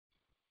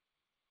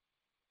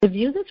The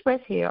views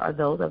expressed here are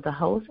those of the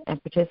host and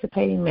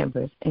participating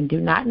members and do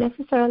not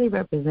necessarily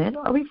represent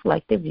or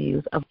reflect the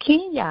views of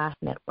King Yah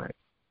Network.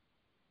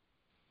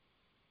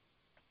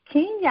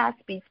 King Yah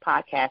Speaks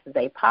podcast is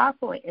a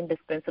powerful and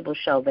indispensable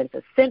show that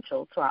is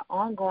essential to our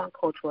ongoing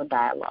cultural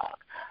dialogue.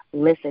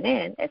 Listen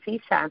in as he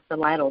shines the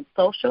light on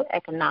social,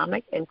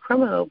 economic, and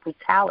criminal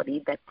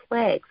brutality that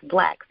plagues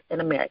blacks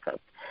in America.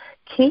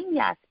 King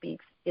Yah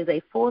Speaks is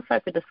a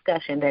full-circle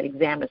discussion that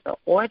examines the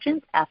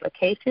origins,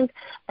 applications,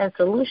 and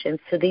solutions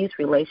to these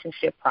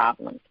relationship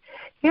problems.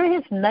 Here are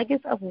his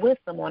nuggets of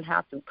wisdom on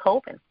how to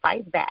cope and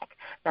fight back.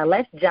 Now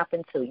let's jump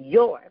into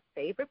your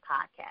favorite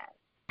podcast.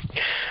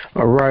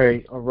 All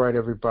right,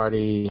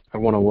 everybody. I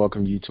want to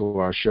welcome you to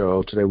our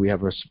show. Today we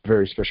have a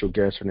very special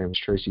guest. Her name is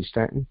Tracy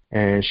Stanton,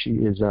 and she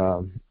is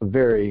a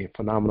very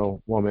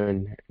phenomenal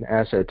woman, an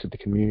asset to the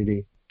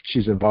community.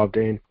 She's involved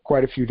in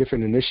quite a few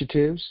different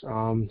initiatives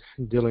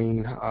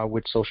dealing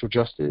with social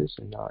justice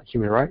and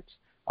human rights.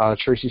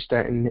 Tracy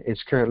Stanton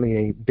is currently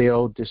a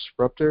bail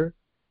disruptor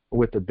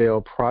with the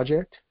Bail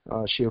Project.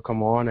 She'll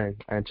come on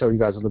and tell you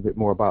guys a little bit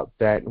more about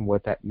that and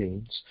what that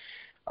means.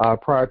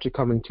 Prior to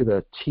coming to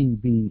the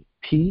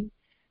TBP,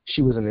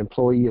 she was an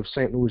employee of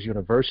St. Louis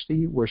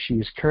University, where she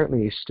is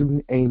currently a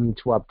student aiming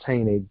to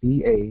obtain a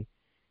BA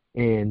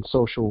in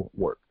social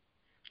work.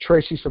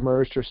 Tracy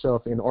submerged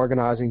herself in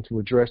organizing to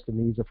address the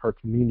needs of her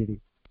community.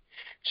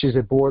 She's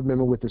a board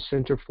member with the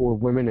Center for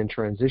Women in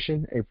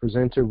Transition, a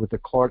presenter with the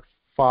Clark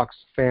Fox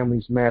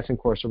Families Mass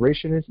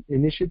Incarceration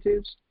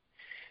Initiatives,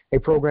 a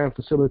program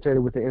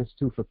facilitator with the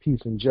Institute for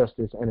Peace and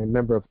Justice, and a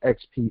member of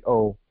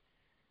XPO,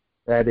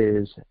 that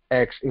is,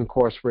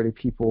 Ex-Incarcerated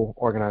People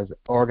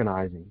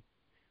Organizing.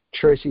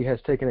 Tracy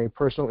has taken a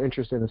personal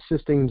interest in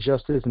assisting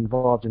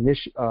justice-involved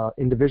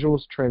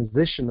individuals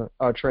transition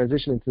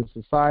into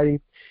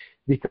society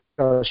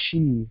because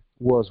she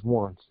was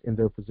once in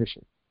their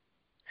position.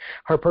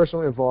 Her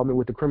personal involvement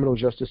with the criminal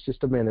justice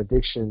system and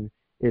addiction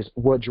is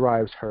what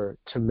drives her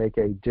to make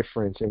a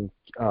difference in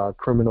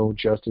criminal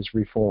justice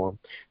reform,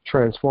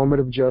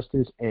 transformative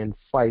justice, and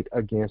fight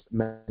against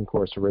mass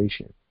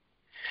incarceration.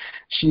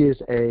 She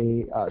is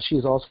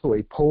also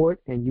a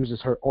poet and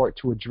uses her art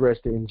to address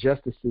the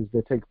injustices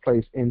that take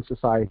place in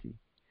society.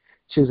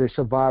 She is a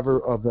survivor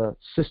of the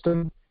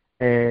system,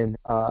 and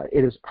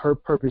it is her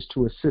purpose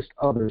to assist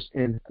others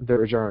in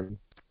their journey.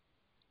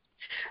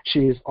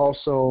 She is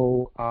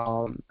also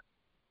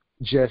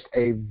just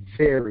a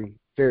very,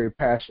 very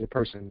passionate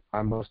person,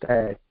 I must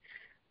add.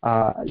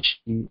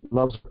 She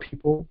loves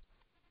people.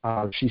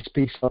 She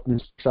speaks up and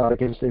speaks out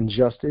against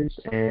injustice,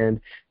 and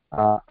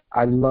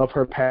I love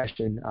her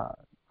passion.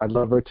 I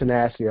love her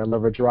tenacity. I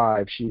love her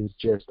drive. She is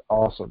just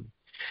awesome.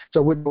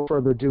 So with no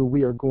further ado,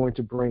 we are going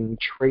to bring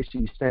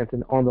Tracy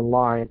Stanton on the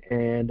line,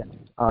 and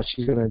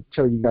she's going to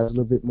tell you guys a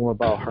little bit more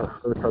about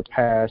her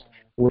past,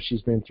 what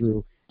she's been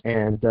through,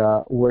 and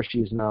where she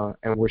is now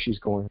and where she's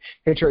going.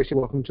 Hey, Tracy,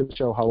 welcome to the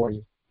show. How are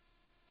you?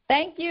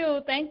 Thank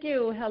you.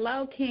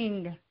 Hello,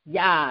 King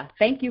Yah.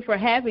 Thank you for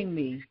having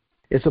me.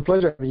 It's a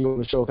pleasure having you on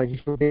the show. Thank you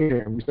for being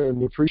here, and we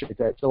certainly appreciate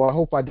that. So I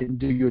hope I didn't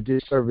do you a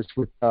disservice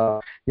with,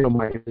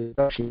 my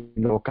introduction,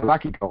 because I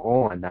could go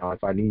on now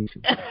if I need to.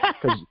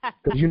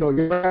 Because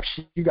your rap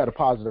sheet, you got a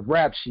positive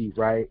rap sheet,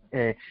 right?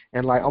 And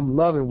I'm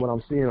loving what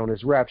I'm seeing on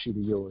this rap sheet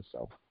of yours.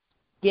 So.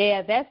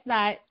 Yeah, that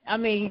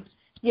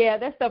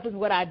stuff is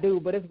what I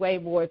do, but it's way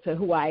more to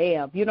who I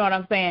am. You know what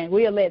I'm saying?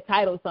 We'll let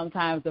titles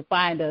sometimes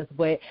define us,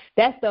 but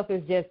that stuff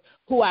is just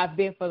who I've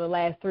been for the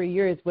last 3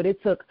 years. But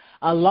it took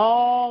a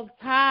long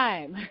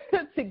time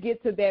to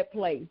get to that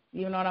place.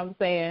 You know what I'm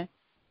saying?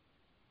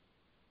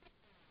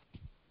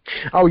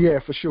 Oh, yeah,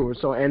 for sure.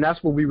 So, and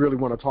that's what we really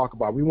want to talk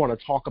about. We want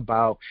to talk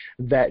about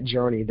that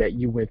journey that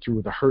you went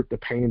through, the hurt, the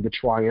pain, the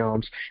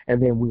triumphs,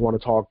 and then we want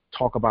to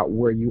talk about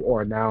where you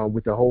are now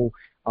with the whole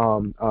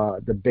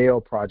the Bail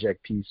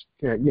Project piece.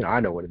 I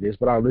know what it is,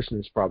 but our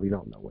listeners probably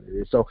don't know what it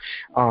is. So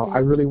I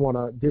really want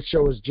to, this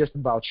show is just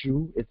about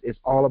you. It's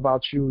all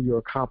about you, your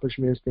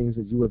accomplishments, things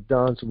that you have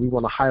done. So we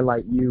want to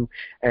highlight you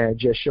and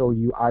just show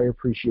you our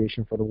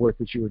appreciation for the work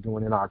that you are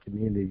doing in our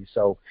community.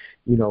 So,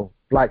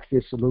 Black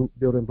Fist Salute,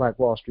 building Black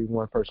Wall Street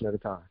one person at a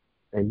time.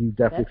 And you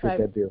definitely fit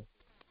that bill.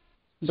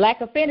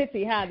 Black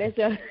Affinity, huh? That's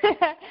your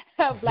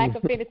Black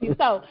Affinity.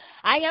 So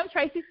I am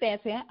Tracy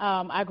Stanton.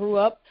 I grew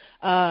up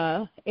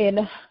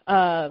in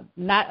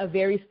not a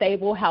very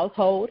stable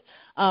household,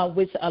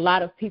 which a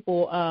lot of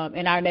people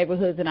in our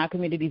neighborhoods and our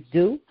communities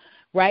do,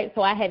 right?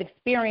 So I had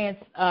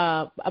experienced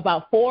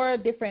about 4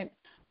 different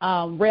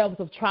realms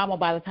of trauma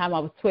by the time I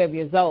was 12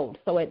 years old.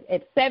 So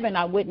at 7,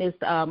 I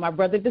witnessed my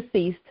brother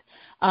deceased.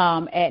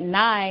 At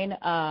 9,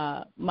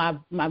 my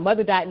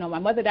mother died. No, my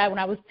mother died when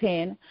I was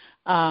 10.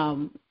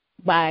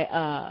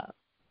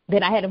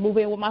 Then I had to move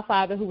in with my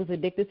father, who was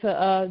addicted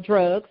to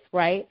drugs,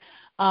 right?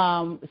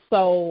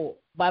 So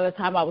by the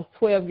time I was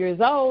 12 years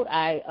old,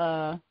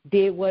 I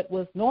did what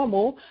was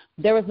normal.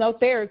 There was no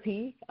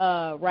therapy,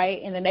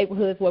 right? In the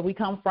neighborhoods where we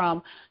come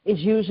from, it's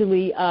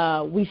usually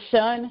we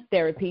shun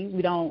therapy.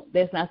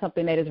 That's not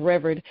something that is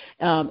revered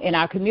in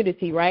our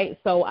community, right?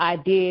 So I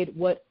did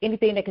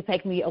anything that could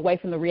take me away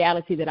from the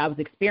reality that I was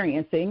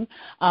experiencing,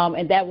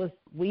 and that was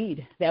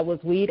weed. That was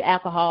weed,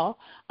 alcohol,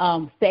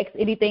 sex,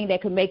 anything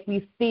that could make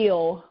me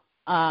feel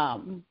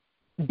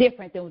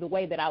different than the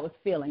way that I was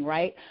feeling,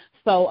 right?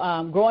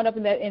 So growing up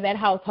in that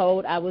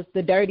household, I was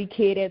the dirty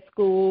kid at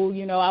school.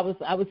 You know, I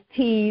was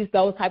teased,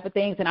 those type of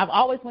things. And I've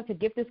always went to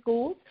gifted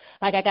schools.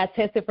 Like I got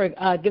tested for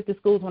gifted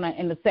schools when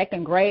in the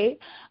second grade.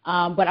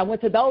 But I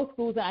went to those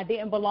schools and I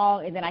didn't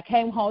belong. And then I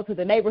came home to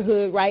the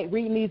neighborhood, right,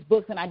 reading these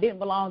books, and I didn't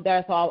belong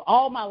there. So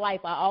all my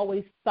life I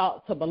always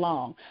thought to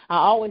belong. I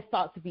always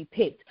thought to be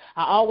picked.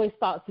 I always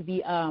thought to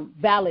be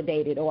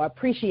validated or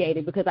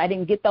appreciated because I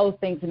didn't get those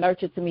things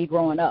nurtured to me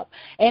growing up.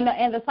 And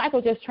the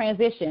cycle just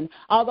transitioned.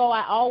 Although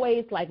I always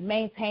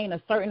maintain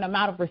a certain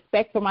amount of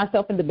respect for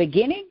myself in the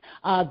beginning,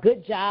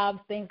 good jobs,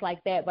 things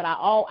like that. But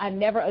I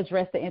never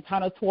addressed the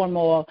internal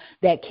turmoil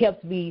that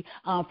kept me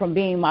from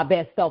being my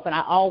best self. And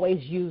I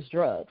always used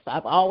drugs.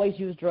 I've always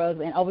used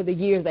drugs. And over the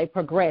years, they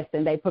progressed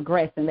and they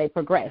progressed and they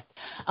progressed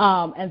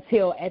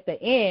until at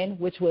the end,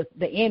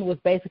 the end was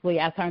basically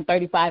I turned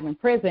 35 in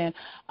prison.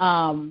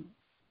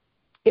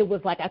 It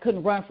was like I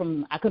couldn't run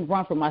from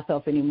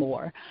myself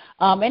anymore.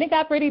 And it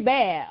got pretty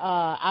bad.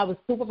 I was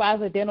supervisor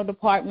of the dental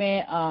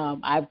department.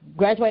 I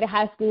graduated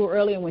high school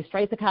early and went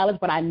straight to college,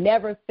 but I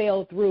never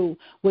fell through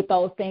with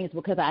those things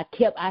because I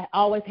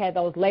always had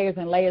those layers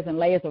and layers and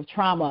layers of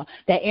trauma,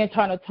 that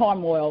internal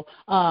turmoil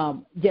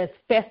just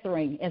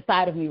festering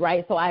inside of me,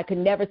 right? So I could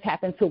never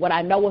tap into what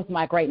I know was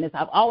my greatness.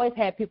 I've always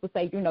had people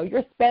say,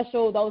 you're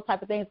special, those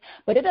type of things.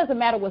 But it doesn't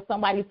matter what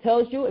somebody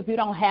tells you if you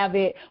don't have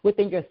it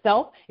within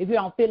yourself, if you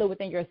don't feel it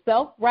within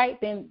yourself, right,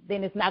 then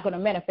it's not going to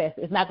manifest.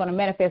 It's not going to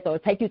manifest or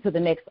take you to the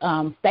next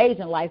stage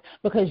in life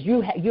because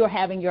you're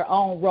having your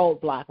own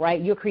roadblock,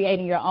 right? You're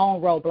creating your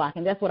own roadblock,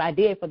 and that's what I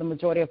did for the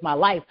majority of my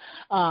life.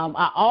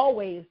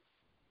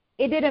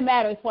 It didn't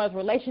matter as far as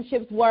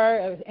relationships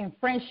were and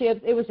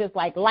friendships. It was just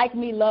like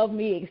me, love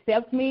me,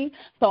 accept me.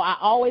 So I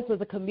always was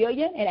a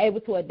chameleon and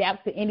able to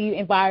adapt to any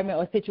environment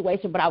or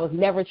situation, but I was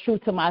never true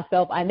to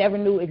myself. I never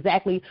knew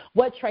exactly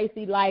what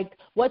Tracy liked,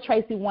 what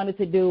Tracy wanted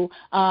to do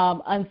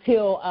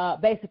until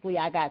basically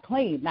I got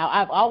clean. Now,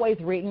 I've always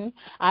written.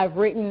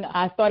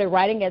 I started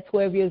writing at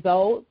 12 years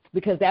old,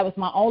 because that was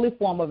my only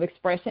form of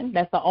expression.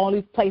 That's the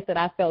only place that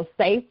I felt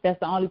safe. That's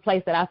the only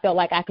place that I felt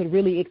like I could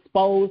really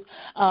expose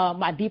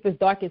my deepest,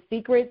 darkest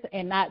secrets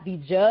and not be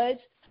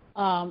judged.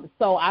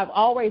 So I've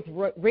always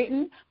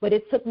written, but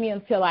it took me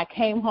until I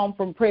came home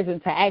from prison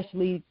to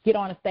actually get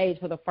on a stage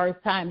for the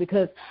first time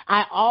because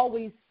I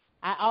always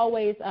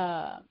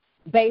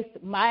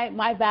based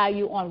my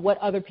value on what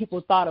other people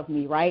thought of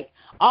me, right,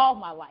 all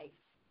my life.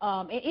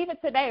 And even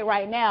today,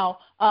 right now,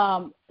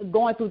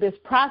 going through this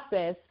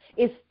process,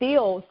 it's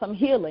still some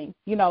healing,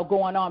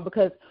 going on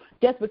because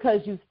just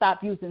because you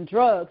stop using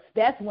drugs,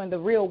 that's when the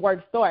real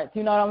work starts.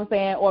 You know what I'm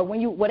saying? Or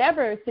when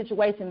whatever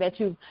situation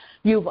that you've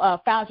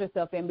found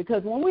yourself in.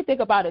 Because when we think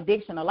about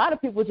addiction, a lot of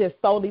people just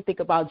solely think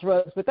about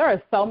drugs, but there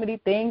are so many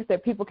things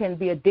that people can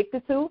be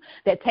addicted to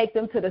that take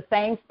them to the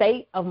same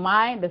state of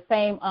mind, the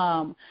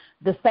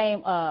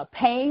same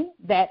pain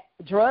that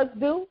drugs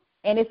do.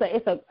 And it's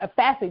a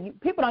facet.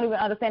 People don't even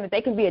understand that they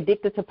can be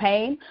addicted to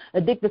pain,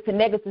 addicted to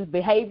negative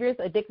behaviors,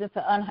 addicted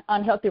to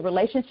unhealthy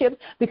relationships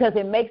because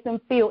it makes them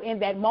feel in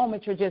that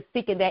moment you're just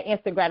seeking that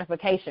instant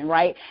gratification,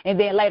 right? And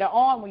then later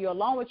on when you're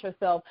alone with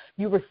yourself,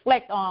 you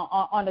reflect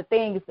on the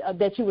things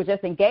that you were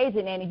just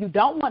engaging in and you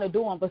don't want to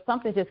do them, but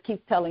something just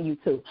keeps telling you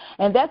to.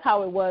 And that's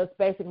how it was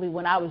basically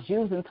when I was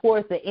using.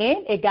 Towards the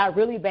end, it got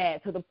really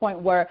bad to the point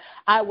where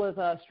I was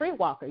a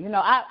streetwalker.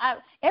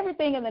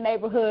 Everything in the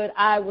neighborhood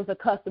I was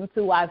accustomed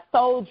to. I've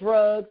sold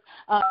drugs.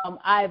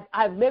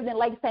 I've lived in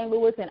Lake St.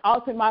 Louis and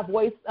altered my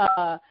voice,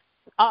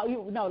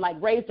 like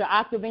raised your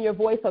octave in your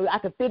voice so I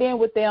could fit in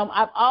with them.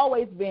 I've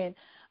always been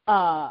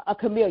a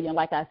chameleon,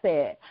 like I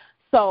said.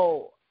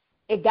 So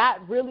it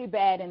got really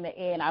bad in the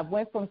end. I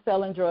went from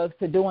selling drugs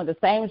to doing the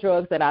same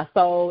drugs that I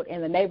sold in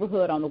the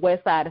neighborhood on the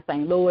west side of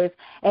St. Louis,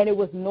 and it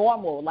was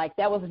normal. Like,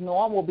 that was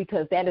normal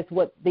because that is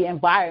what the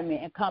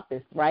environment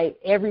encompassed, right?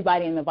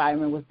 Everybody in the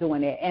environment was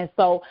doing it. And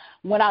so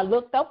when I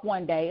looked up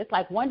one day, it's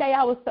like one day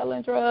I was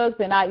selling drugs,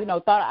 and I,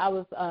 thought I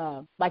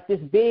was like this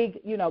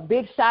big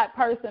shot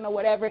person or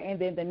whatever, and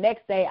then the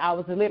next day I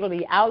was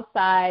literally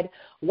outside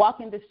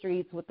walking the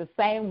streets with the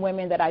same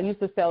women that I used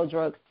to sell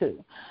drugs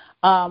to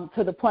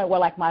the point where,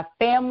 like, my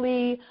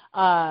family,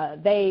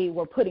 they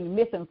were putting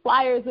missing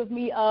flyers of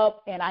me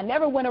up, and I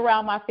never went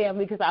around my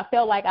family because I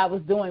felt like I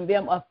was doing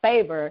them a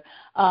favor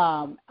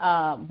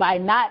by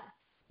not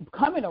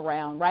coming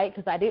around, right,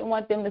 because I didn't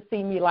want them to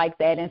see me like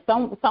that. And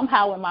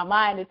somehow in my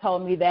mind it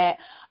told me that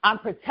I'm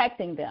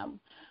protecting them,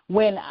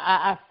 when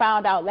I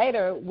found out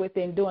later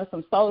within doing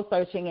some soul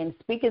searching and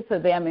speaking to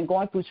them and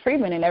going through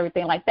treatment and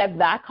everything like that,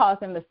 that I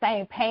caused them the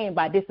same pain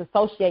by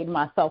disassociating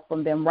myself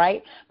from them,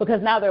 right?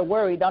 Because now they're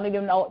worried. They don't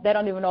even know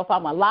if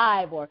I'm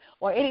alive or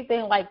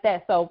anything like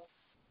that. So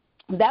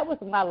that was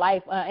my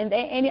life, and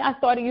I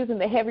started using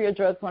the heavier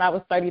drugs when I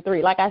was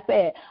 33. Like I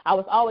said, I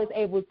was always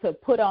able to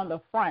put on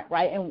the front,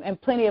 right, and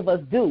plenty of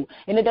us do.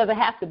 And it doesn't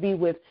have to be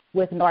with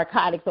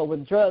narcotics or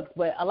with drugs,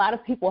 but a lot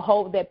of people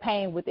hold that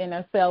pain within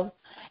themselves,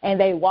 and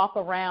they walk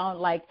around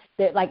like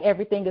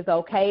everything is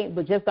okay,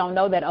 but just don't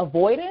know that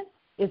avoidance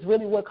is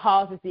really what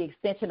causes the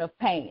extension of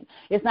pain.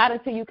 It's not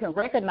until you can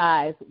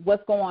recognize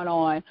what's going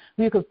on,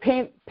 you can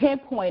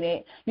pinpoint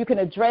it, you can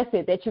address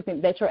it,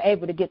 that you're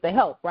able to get the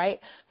help, right?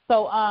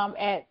 So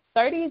at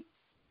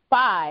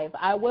 35,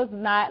 I was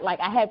not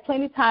I had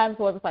plenty of times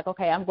where it was like,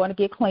 okay, I'm going to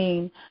get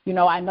clean. You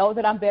know, I know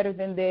that I'm better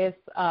than this.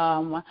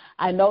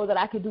 I know that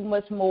I could do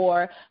much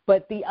more.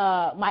 But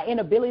my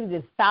inability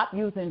to stop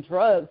using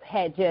drugs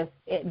had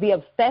the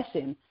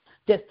obsession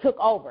just took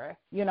over.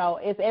 You know,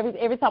 it's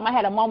every time I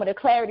had a moment of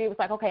clarity, it was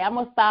like, okay, I'm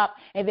going to stop,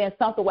 and then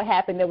something would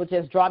happen that would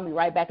just draw me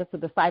right back into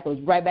the cycle,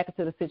 right back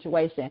into the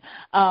situation.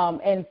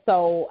 And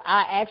so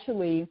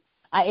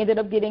I ended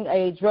up getting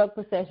a drug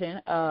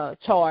possession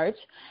charge,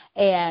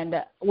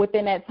 and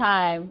within that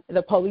time,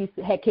 the police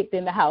had kicked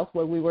in the house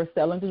where we were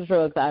selling the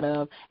drugs out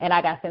of, and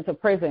I got sent to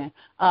prison.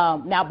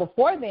 Now,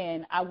 before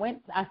then,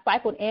 I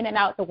cycled in and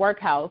out the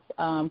workhouse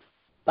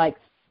like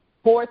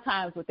 4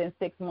 times within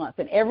 6 months.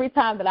 And every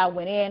time that I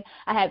went in,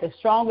 I had the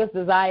strongest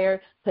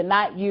desire to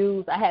not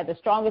use. I had the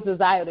strongest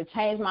desire to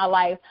change my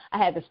life. I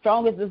had the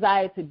strongest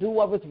desire to do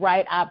what was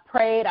right. I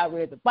prayed. I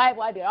read the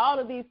Bible. I did all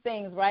of these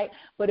things, right?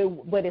 But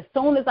as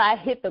soon as I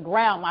hit the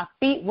ground, my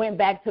feet went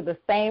back to the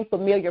same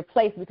familiar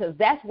place, because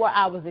that's where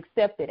I was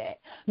accepted at.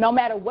 No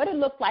matter what it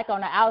looks like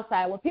on the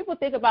outside, when people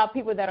think about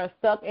people that are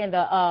stuck in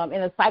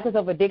the cycles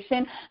of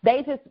addiction,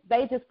 they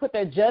just put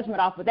their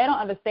judgment off, but they don't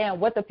understand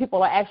what the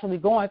people are actually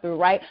going through,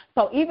 right?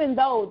 So even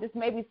though this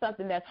may be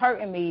something that's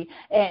hurting me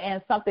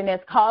and something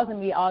that's causing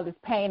me all this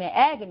pain and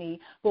agony,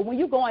 but when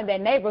you go in that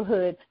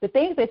neighborhood, the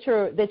things that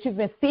you've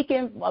been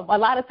seeking a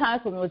lot of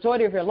times for the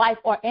majority of your life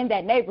are in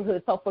that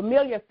neighborhood. So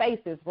familiar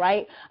faces,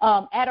 right?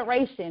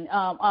 Adoration,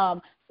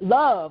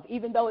 love,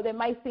 even though they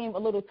might seem a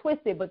little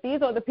twisted, but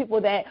these are the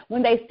people that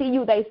when they see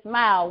you, they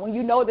smile, when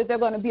you know that they're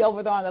going to be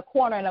over there on the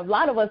corner. And a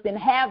lot of us didn't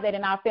have that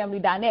in our family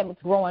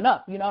dynamics growing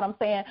up. You know what I'm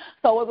saying?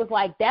 So it was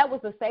like that was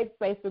a safe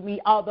space for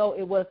me, although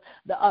it was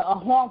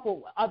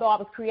harmful, although I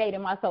was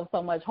creating myself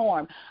so much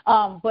harm.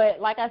 But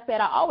like I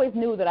said, I always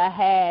knew that I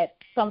had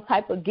some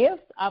type of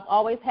gift. I've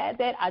always had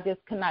that. I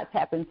just could not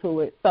tap into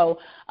it. So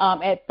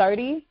at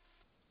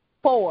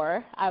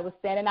 34, I was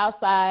standing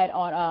outside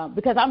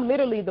because I'm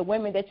literally the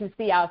women that you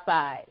see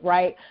outside,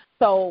 right?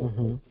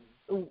 So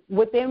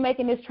within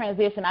making this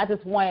transition, I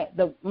just want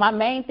my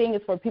main thing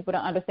is for people to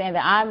understand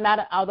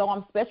that although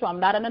I'm special, I'm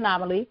not an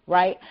anomaly,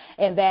 right?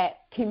 And that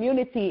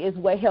community is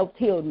what helped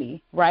heal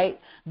me,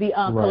 right? The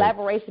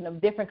collaboration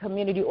of different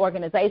community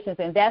organizations,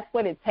 and that's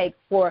what it takes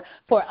for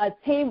a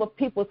team of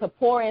people to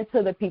pour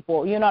into the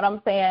people. You know what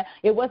I'm saying?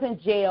 It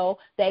wasn't jail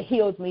that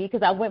healed me,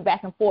 because I went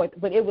back and forth,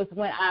 but it was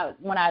when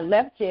I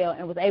left jail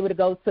and was able to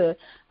go to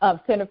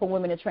Center for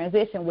Women in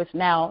Transition, which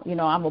now, you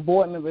know, I'm a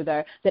board member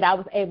there, that I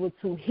was able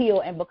to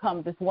heal and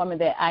become this woman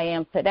that I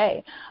am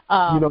today.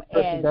 That's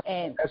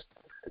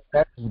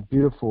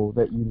beautiful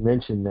that you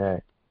mentioned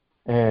that.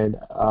 And,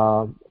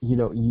 you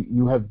know,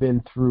 you have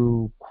been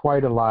through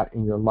quite a lot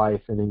in your life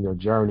and in your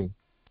journey.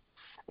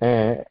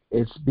 And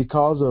it's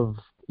because of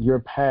your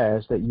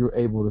past that you're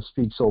able to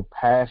speak so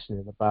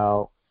passionate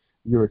about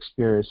your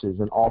experiences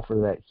and offer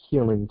that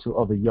healing to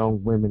other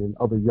young women and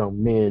other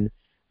young men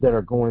that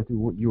are going through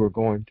what you are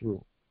going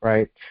through,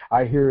 right?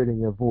 I hear it in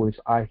your voice.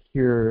 I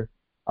hear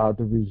the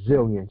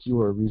resilience. You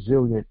are a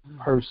resilient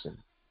person.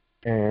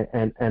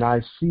 And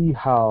I see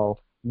how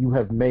you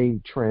have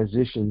made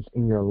transitions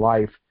in your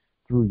life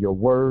through your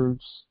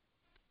words,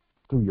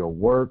 through your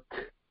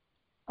work.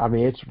 I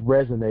mean, it's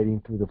resonating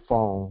through the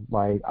phone.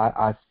 Like,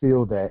 I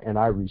feel that, and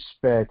I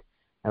respect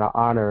and I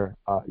honor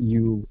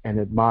you and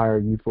admire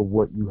you for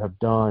what you have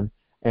done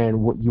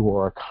and what you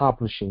are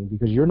accomplishing,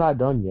 because you're not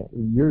done yet.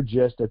 You're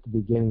just at the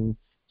beginning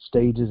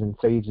stages and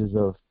phases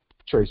of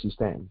Tracy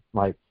Stanton.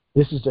 Like,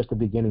 this is just the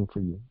beginning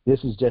for you.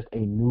 This is just a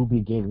new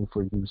beginning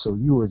for you. So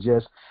you are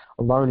just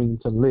learning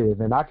to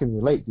live. And I can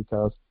relate,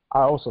 because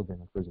I also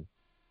been in prison.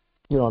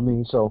 You know what I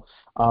mean? So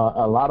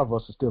a lot of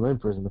us are still in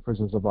prison, the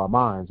prisons of our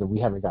minds, and we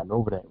haven't gotten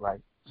over that, right?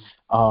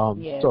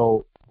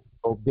 So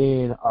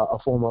being a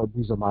former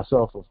abuser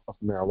myself of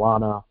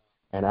marijuana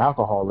and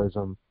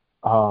alcoholism,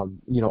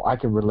 you know, I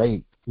can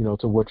relate, you know,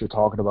 to what you're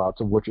talking about,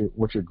 to what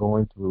you're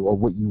going through, or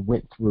what you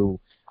went through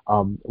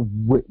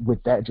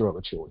with that drug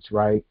of choice,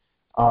 right?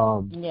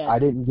 I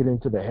didn't get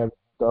into the heavy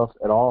stuff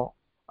at all,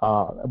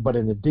 but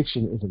an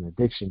addiction is an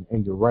addiction,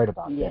 and you're right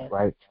about that,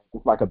 right?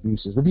 Like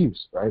abuse is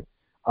abuse, right?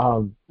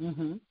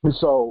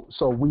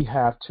 So we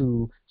have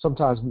to,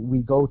 sometimes we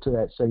go to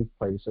that safe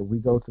place, or we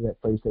go to that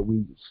place that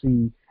we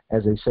see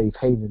as a safe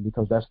haven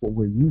because that's what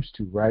we're used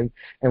to, right?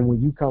 And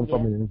when you come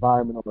from an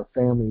environment of a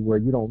family where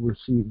you don't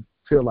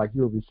feel like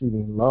you're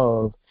receiving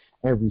love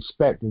and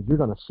respect, and you're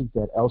going to seek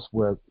that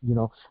elsewhere,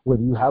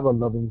 whether you have a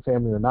loving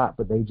family or not,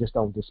 but they just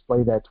don't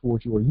display that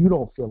towards you, or you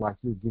don't feel like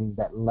you're getting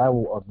that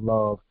level of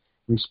love,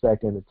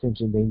 respect, and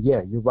attention, then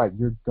yeah, you're right.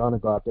 You're going to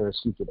go out there and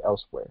seek it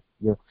elsewhere.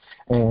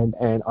 And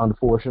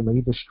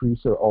unfortunately, the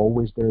streets are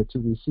always there to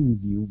receive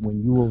you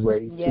when you were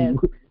ready to,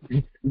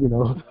 to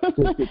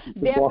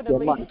walk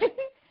that life.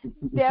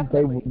 Definitely.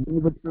 They will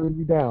never turn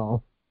you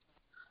down.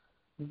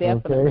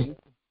 Definitely. Okay?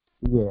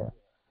 Yeah.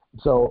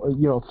 So,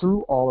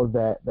 through all of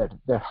that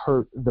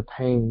hurt, the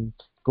pain,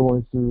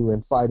 going through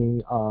and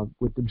fighting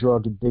with the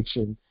drug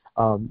addiction,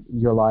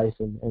 your life,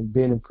 and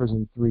being in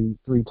prison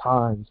three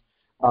times,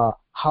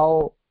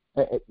 how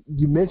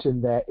you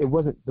mentioned that it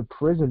wasn't the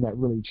prison that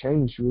really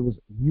changed you, it was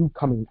you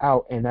coming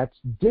out, and that's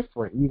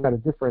different. You got a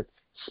different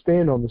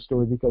spin on the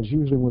story because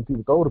usually when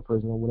people go to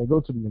prison or when they go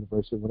to the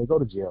university, when they go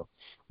to jail,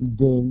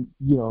 then,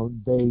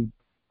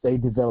 they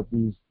develop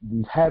these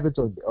habits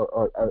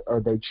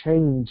or they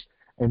change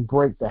and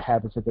break the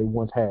habits that they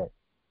once had,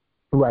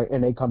 right?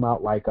 And they come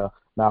out like a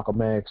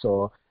Malcolm X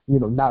or,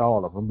 not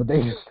all of them, but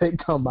they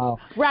come out.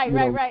 Right.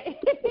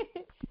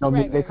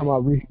 They come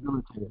out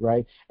rehabilitated,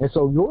 right? And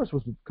so yours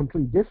was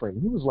completely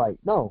different. He was like,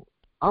 no,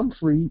 I'm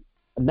free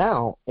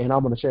now, and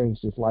I'm going to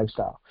change this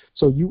lifestyle.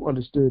 So you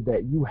understood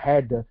that you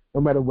had to, no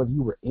matter whether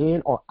you were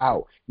in or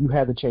out, you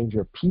had to change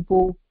your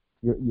people,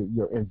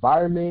 your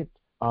environment,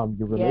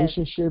 your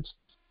relationships,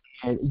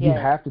 and you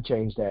have to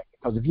change that.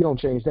 Because if you don't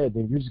change that,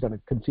 then you're just going to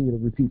continue to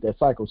repeat that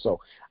cycle. So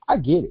I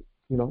get it,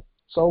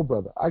 soul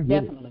brother, I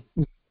get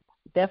it.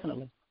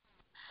 Definitely.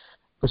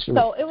 For sure.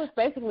 So it was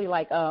basically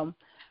like so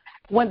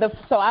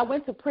I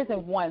went to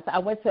prison once. I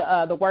went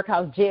to the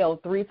workhouse jail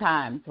 3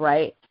 times,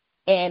 right?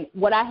 And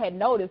what I had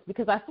noticed,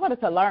 because I started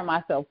to learn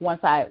myself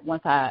once I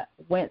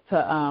went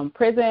to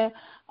prison,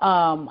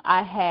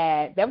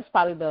 that was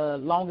probably the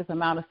longest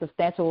amount of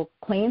substantial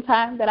clean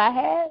time that I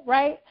had,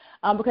 right?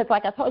 Because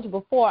like I told you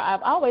before,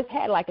 I've always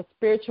had like a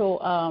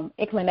spiritual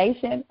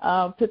inclination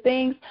to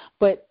things,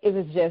 but it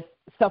was just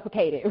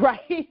suffocated,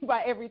 right,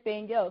 by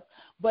everything else.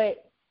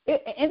 But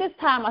in this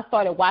time, I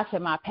started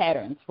watching my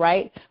patterns,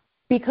 right?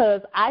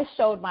 Because I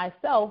showed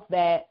myself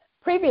that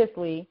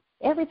previously,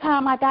 every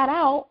time I got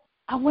out,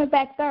 I went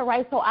back there,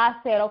 right? So I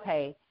said,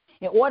 okay,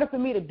 in order for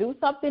me to do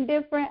something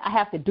different, I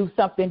have to do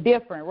something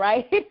different,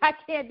 right? I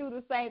can't do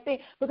the same thing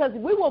because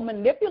we will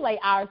manipulate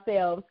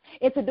ourselves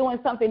into doing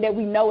something that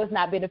we know is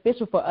not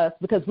beneficial for us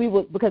because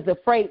the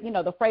phrase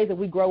that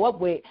we grow up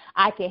with,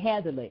 I can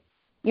handle it.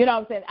 You know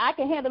what I'm saying? I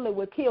can handle it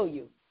will kill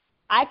you.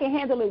 I can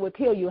handle it will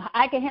kill you.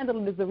 I can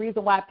handle it is the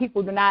reason why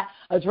people do not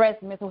address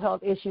mental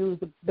health issues,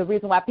 the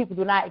reason why people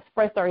do not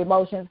express their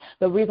emotions,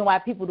 the reason why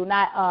people do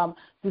not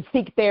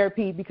seek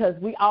therapy, because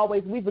we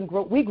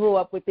grew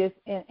up with this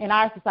in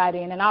our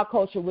society and in our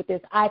culture with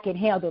this I can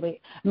handle it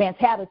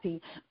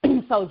mentality.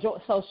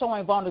 So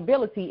showing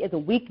vulnerability is a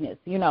weakness.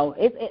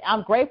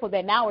 I'm grateful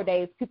that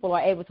nowadays people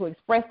are able to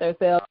express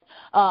themselves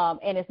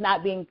and it's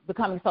not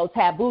becoming so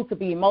taboo to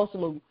be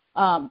emotionally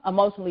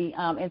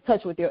in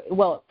touch with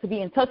to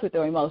be in touch with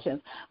their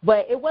emotions.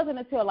 But it wasn't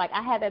until like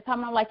I had that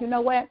time I'm like, you know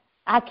what?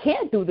 I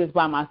can't do this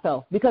by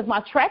myself because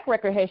my track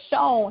record has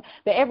shown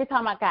that every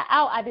time I got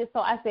out, I did so.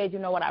 I said, you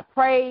know what? I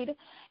prayed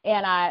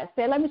and I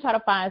said, let me try to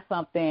find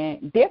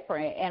something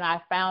different. And I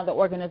found the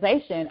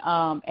organization.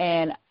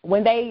 And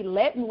when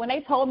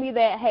they told me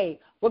that,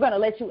 hey, we're going to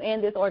let you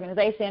in this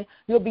organization,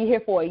 you'll be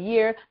here for a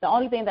year. The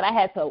only thing that I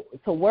had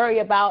to worry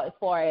about as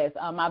far as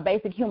my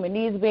basic human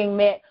needs being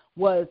met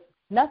was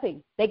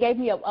nothing. They gave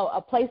me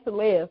a place to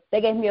live.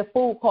 They gave me a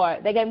food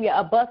card. They gave me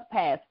a bus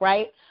pass,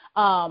 right?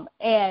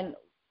 And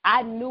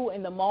I knew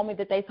in the moment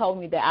that they told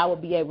me that I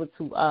would be able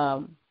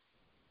to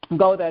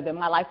go there, that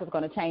my life was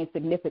going to change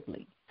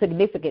significantly.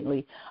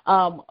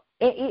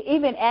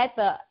 Even at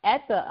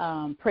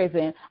the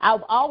prison,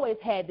 I've always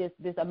had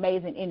this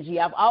amazing energy.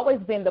 I've always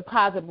been the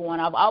positive one.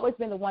 I've always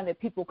been the one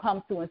that people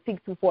come to and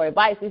seek to for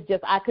advice. It's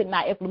just I could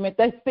not implement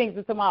those things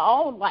into my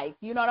own life.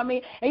 You know what I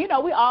mean? And,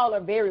 we all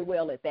are very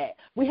well at that.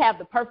 We have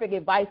the perfect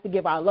advice to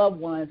give our loved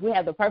ones. We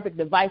have the perfect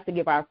advice to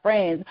give our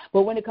friends.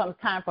 But when it comes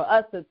time for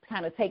us to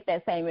kind of take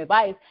that same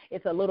advice,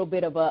 it's a little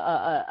bit of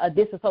a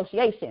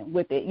disassociation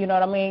with it. You know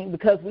what I mean?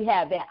 Because we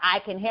have that I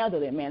can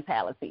handle it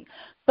mentality.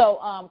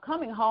 So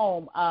coming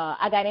home,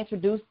 I got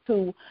introduced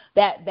to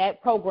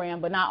that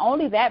program, but not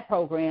only that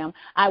program,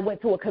 I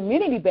went to a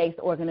community-based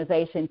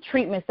organization,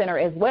 treatment center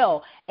as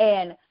well.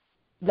 And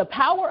the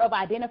power of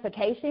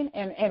identification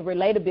and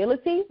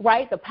relatability,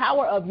 right, the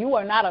power of you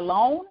are not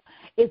alone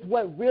is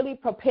what really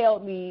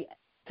propelled me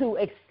to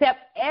accept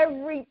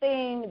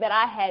everything that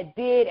I had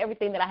did,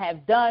 everything that I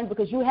have done,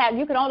 because you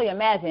can only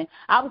imagine,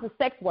 I was a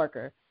sex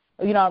worker.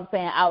 you know what I'm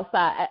saying,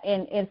 outside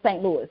in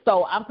St. Louis.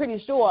 So I'm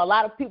pretty sure a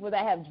lot of people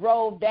that have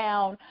drove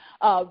down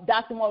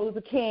Dr. Martin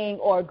Luther King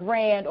or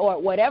Grand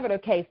or whatever the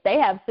case, they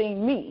have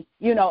seen me,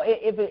 you know,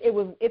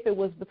 if it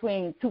was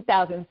between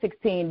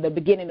 2016, the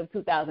beginning of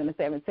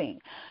 2017.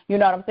 You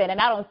know what I'm saying? And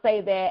I don't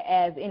say that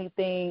as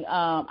anything.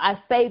 I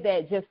say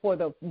that just for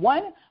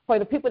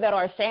the people that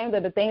are ashamed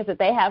of the things that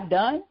they have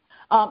done.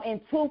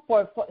 And two,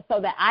 so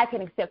that I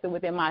can accept it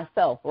within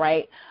myself,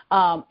 right?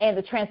 And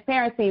the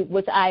transparency,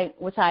 which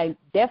I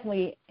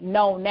definitely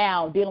know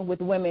now, dealing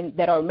with women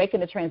that are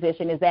making the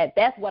transition, is that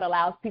that's what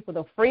allows people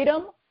the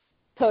freedom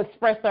to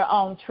express their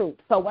own truth.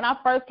 So when I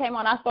first came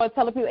on, I started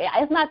telling people,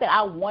 it's not that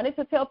I wanted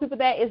to tell people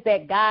that, it's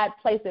that God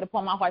placed it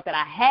upon my heart that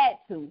I had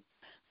to.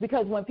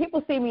 Because when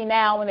people see me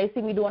now, when they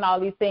see me doing all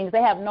these things,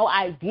 they have no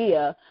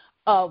idea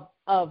of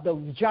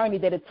the journey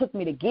that it took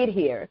me to get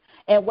here.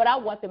 And what I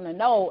want them to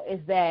know is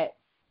that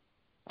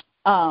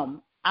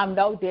I'm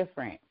no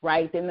different,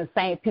 right, than the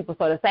same people.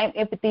 So the same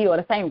empathy or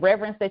the same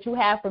reverence that you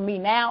have for me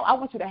now, I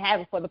want you to have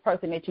it for the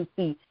person that you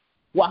see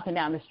walking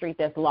down the street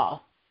that's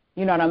lost.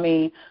 You know what I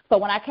mean? So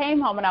when I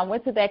came home and I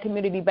went to that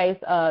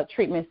community-based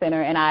treatment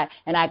center and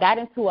I got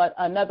into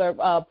another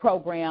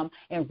program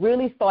and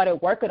really started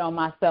working on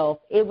myself,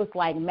 it was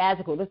like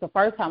magical. This is the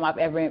first time I've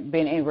ever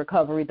been in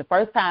recovery, the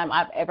first time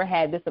I've ever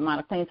had this amount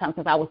of clean time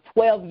since I was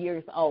 12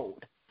 years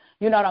old.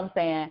 You know what I'm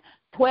saying?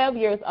 12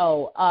 years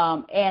old,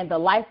 and the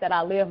life that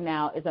I live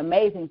now is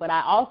amazing, but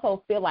I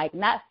also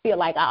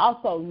I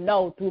also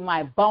know through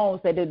my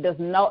bones that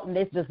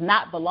this does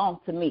not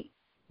belong to me,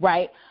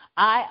 right?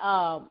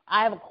 I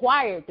have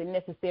acquired the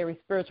necessary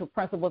spiritual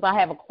principles. I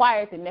have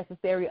acquired the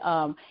necessary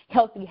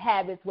healthy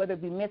habits, whether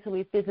it be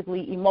mentally,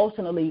 physically,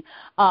 emotionally,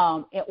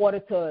 in order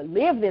to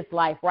live this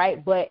life,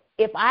 right? But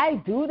if I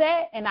do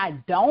that and I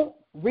don't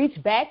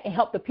reach back and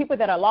help the people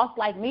that are lost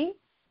like me,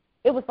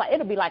 it'll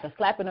be like a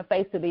slap in the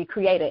face to the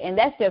Creator, and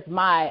that's just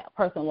my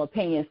personal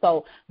opinion.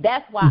 So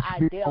that's why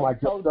I delve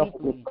so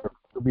deeply.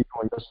 You'll be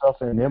doing yourself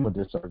and them a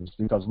disservice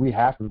because we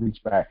have to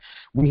reach back.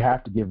 We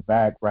have to give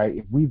back, right?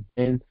 If we've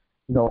been,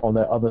 you know, on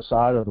the other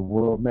side of the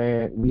world,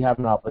 man, we have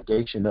an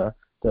obligation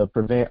to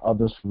prevent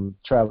others from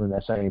traveling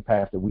that same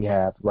path that we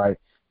have, right?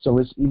 So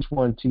it's each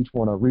one teach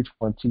one or reach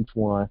one teach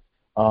one.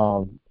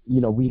 You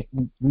know, we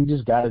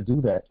just got to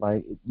do that.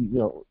 Like, you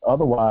know,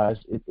 otherwise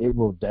it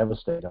will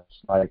devastate us.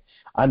 Like,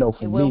 I know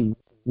for me,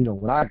 you know,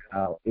 when I got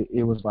out,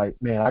 it was like,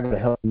 man, I got to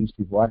help these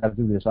people. I got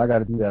to do this. I got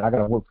to do that. I got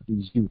to work for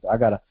these youth. I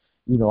got to,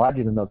 you know, I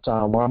did enough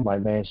time where I'm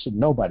like, man, should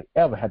nobody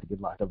ever have to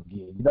get locked up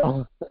again, you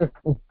know?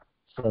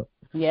 So,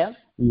 yeah.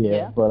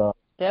 But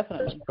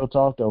definitely. Real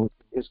talk, though,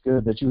 it's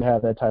good that you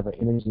have that type of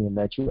energy and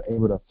that you're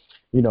able to,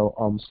 you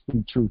know,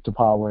 speak truth to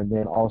power and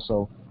then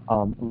also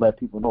let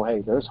people know,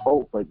 hey, there's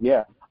hope. But,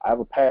 yeah, I have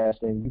a past,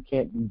 and you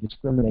can't be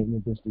discriminating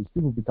against these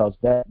people because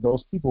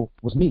those people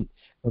was me.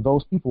 Or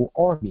those people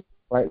are me,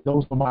 right?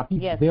 Those are my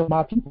people. Yes. They're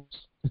my people.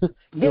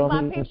 They're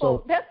my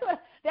people. So,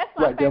 that's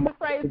my favorite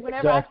phrase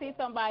whenever I see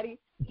somebody.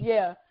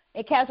 Yeah.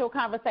 In casual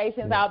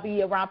conversations, I'll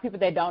be around people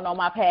that don't know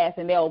my past,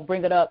 and they'll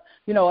bring it up,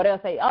 you know, or they'll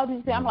say, oh, did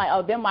you see? I'm like,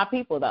 oh, they're my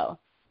people, though.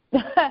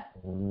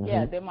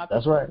 Yeah, they're my people.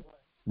 That's right.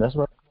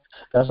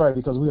 That's right,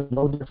 because we are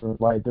no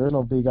different. Like, there's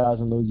no big eyes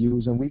and little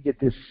U's, and we get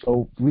this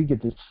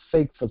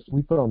fake,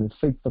 we put on this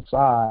fake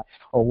facade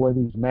or wear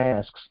these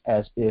masks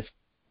as if,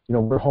 you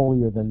know, we're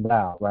holier than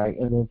thou, right?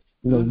 And then,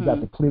 you know, you got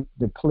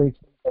the cliques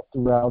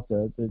throughout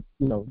the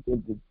you know,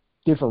 the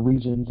different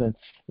regions, and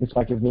it's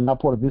like if you're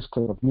not part of this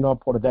clique, if you're not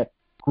part of that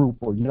group,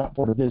 or you're not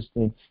part of this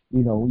thing,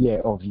 you know,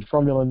 or if you're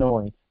from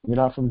Illinois, you're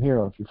not from here,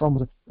 or if you're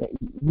from,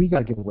 we got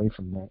to get away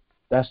from that.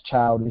 That's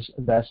childish,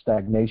 that's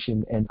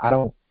stagnation, and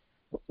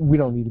we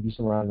don't need to be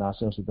surrounding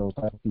ourselves with those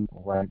type of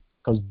people, right?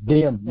 Because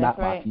them, not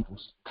my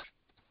peoples.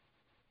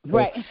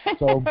 Right.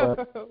 So,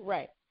 but,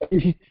 right.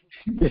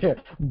 Yeah,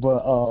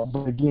 but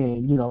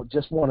again, you know,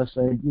 just want to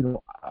say, you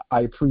know,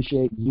 I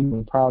appreciate you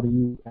and proud of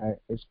you.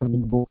 It's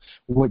commendable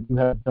what you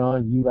have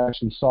done. You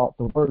actually sought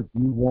the work.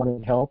 You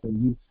wanted help,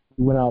 and you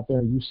went out there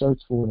and you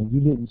searched for it, and you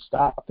didn't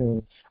stop.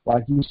 And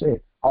like you said,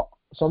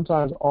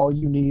 sometimes all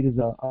you need is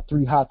a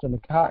 3 hots and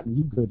a cot, and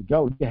you're good to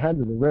go. You can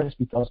handle the rest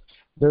because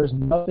there's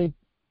nothing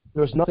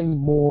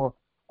more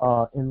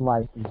in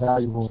life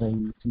valuable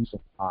than your peace of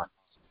mind.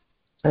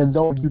 And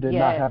though you did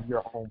not have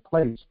your own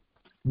place,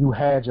 you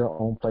had your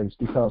own place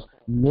because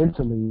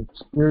mentally,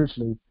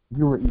 spiritually,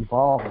 you were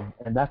evolving,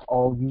 and that's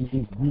all you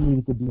need. You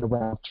needed to be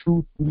around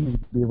truth. You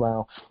needed to be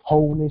around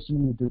wholeness. You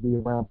needed to be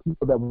around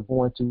people that were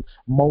going to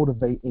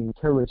motivate,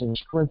 encourage, and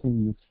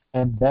strengthen you,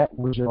 and that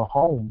was your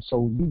home.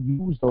 So you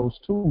used those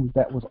tools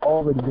that was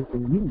already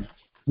within you.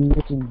 You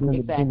mentioned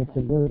in the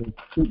community,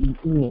 fitting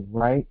in,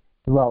 right,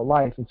 throughout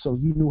life, and so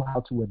you knew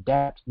how to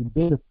adapt. You've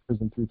been to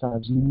prison 3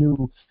 times. You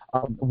knew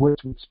what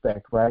to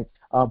expect, right?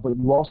 But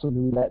you also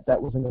knew that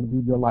that wasn't going to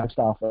be your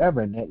lifestyle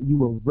forever, and that you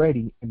were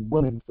ready and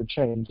willing for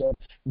change. And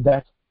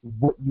that's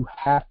what you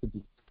have to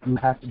be. You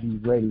have to be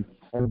ready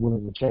and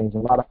willing to change. A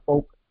lot of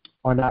folk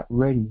are not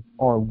ready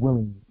or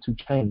willing to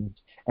change,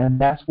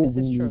 and that's what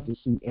we need to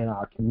see in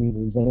our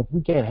communities. And if we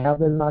can't have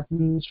that in our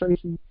communities,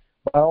 Tracy,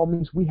 by all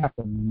means, we have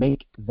to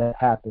make that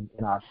happen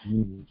in our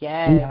communities.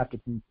 Yes. We have to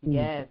be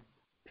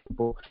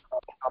people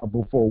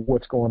accountable for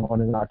what's going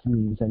on in our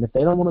communities. And if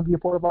they don't want to be a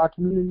part of our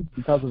community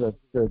because of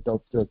their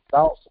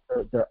thoughts,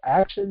 their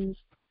actions,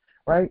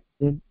 right,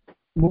 then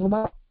move them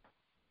out.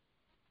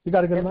 You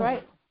got to get them out.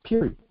 Right.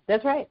 Period.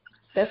 That's right.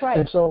 That's right.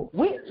 And so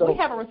we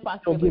have a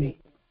responsibility.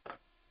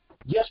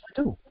 Yes,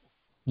 we do.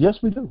 Yes,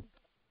 we do.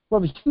 We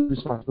have a huge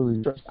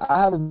responsibility.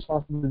 I have a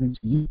responsibility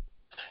to you.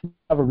 You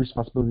have a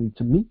responsibility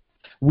to me.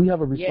 We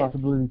have a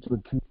responsibility to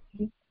the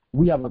community.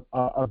 We have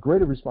a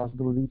greater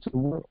responsibility to the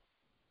world.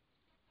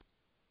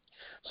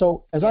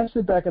 So as I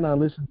sit back and I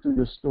listen to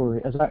your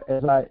story, as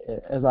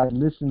I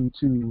listen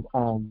to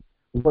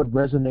what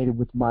resonated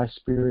with my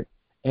spirit,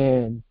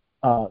 and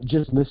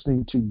just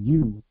listening to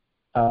you,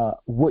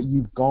 what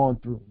you've gone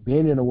through,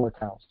 being in a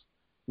workhouse,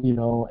 you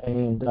know,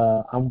 and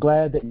I'm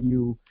glad that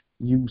you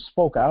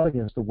spoke out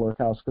against the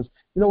workhouse, because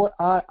you know what,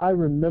 I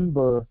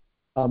remember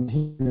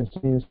hearing and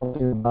seeing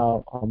something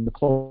about the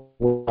closed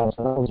workhouse,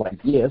 and I was like,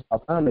 yeah, it's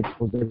about time they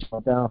close that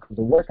shut down, because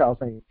the workhouse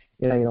ain't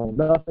on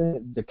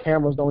nothing. The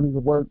cameras don't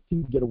even work.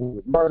 People get away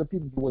with murder.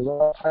 People get away with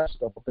all types of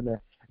stuff up in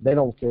there. They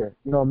don't care.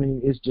 You know what I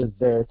mean? It's just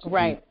there to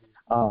be,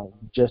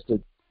 just to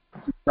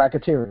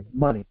racketeering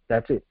money.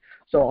 That's it.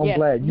 So I'm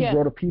glad you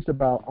wrote a piece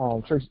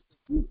about church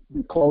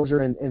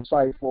closure in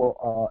sight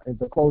for, and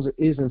the closure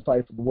is in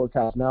sight for the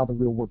workhouse. Now the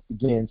real work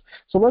begins.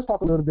 So let's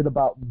talk a little bit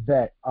about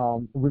that.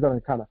 We're going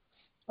to kind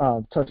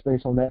of touch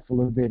base on that for a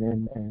little bit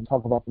and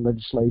talk about the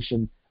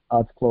legislation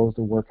to close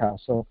the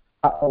workhouse. So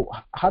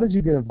how did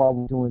you get involved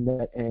with doing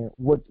that, and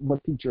what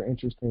piqued your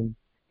interest in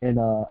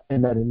that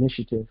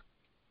initiative?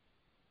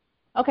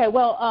 Okay,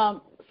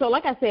 well, so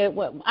like I said,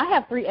 I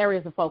have 3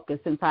 areas of focus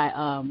since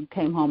I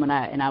came home and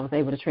I was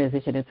able to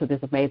transition into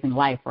this amazing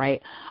life,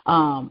 right?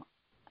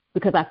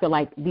 Because I feel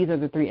like these are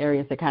the 3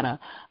 areas that kind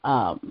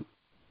of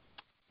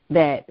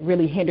that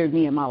really hindered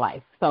me in my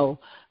life. So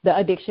the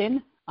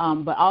addiction,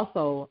 but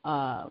also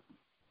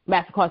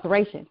mass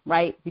incarceration,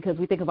 right? Because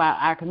we think about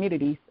our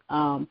communities.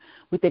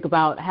 We think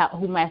about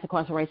who mass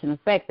incarceration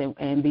affects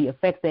and the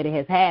effects that it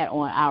has had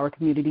on our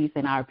communities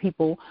and our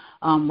people,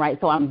 right?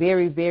 So I'm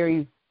very,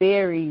 very,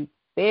 very,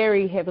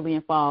 very heavily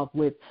involved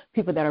with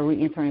people that are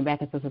re-entering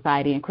back into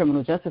society and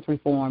criminal justice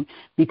reform,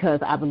 because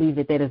I believe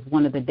that is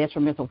one of the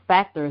detrimental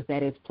factors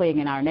that is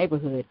plaguing in our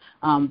neighborhood.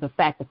 The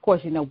fact, of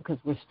course, because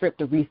we're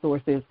stripped of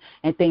resources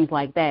and things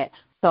like that.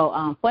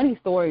 So funny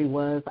story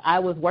was I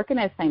was working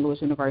at St.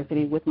 Louis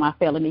University with my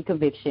felony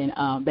conviction.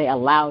 They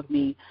allowed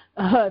me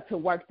to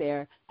work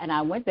there, and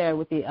I went there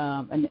with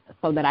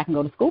so that I can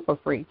go to school for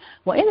free.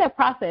 Well, in that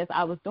process,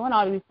 I was doing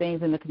all these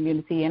things in the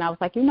community, and I was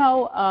like,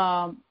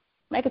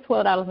 making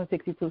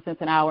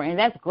 $12.62 an hour, and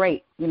that's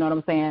great, you know what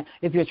I'm saying,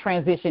 if you're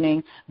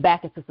transitioning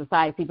back into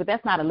society, but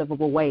that's not a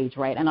livable wage,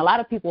 right? And a lot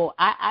of people,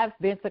 I've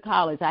been to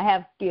college, I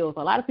have skills.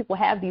 A lot of people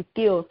have these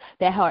skills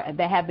that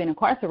have been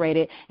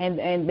incarcerated,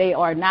 and they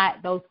are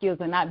not, those skills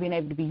are not being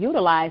able to be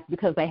utilized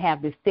because they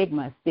have this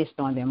stigma stitched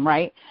on them,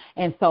 right?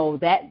 And so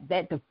that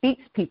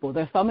defeats people.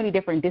 There's so many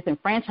different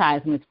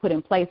disenfranchisements put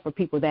in place for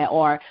people that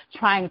are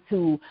trying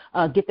to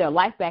get their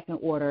life back in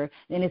order,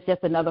 and it's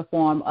just another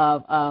form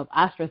of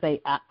ostracizing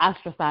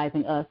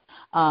us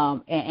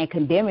and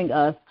condemning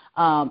us,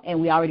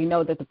 and we already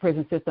know that the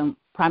prison system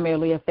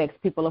primarily affects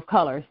people of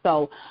color.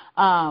 So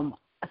I'm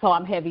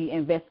heavy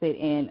invested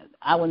in,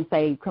 I wouldn't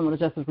say criminal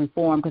justice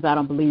reform, because I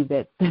don't believe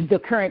that the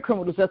current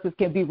criminal justice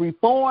can be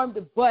reformed,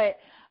 but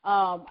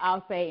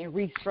I'll say in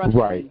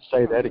restructuring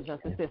the criminal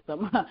justice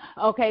system.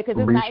 Okay,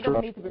 because it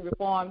doesn't need to be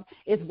reformed.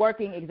 It's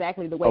working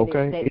exactly the way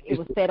that it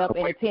was set up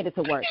and intended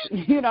to work.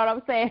 You know what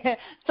I'm saying?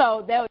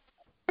 So that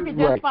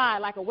just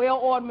fine, like a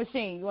well-oiled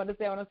machine. You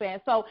understand what I'm saying?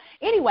 So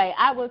anyway,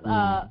 I was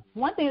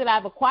one thing that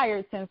I've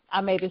acquired since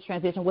I made this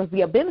transition was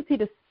the ability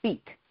to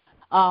speak,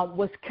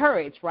 was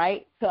courage,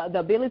 right? So the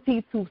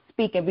ability to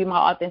speak and be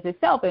my authentic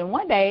self. And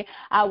one day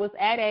I was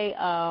at a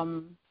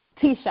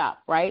tea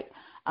shop, right?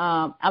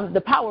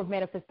 The power of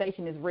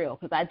manifestation is real,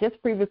 because I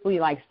just previously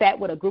sat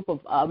with a group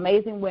of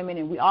amazing women,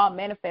 and we all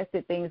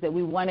manifested things that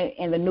we wanted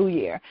in the new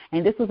year,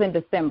 and this was in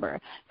December.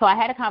 So I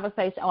had a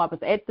conversation. I was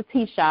at the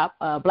tea shop,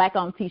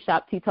 black-owned tea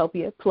shop,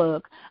 Teatopia,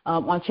 plug,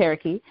 on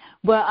Cherokee.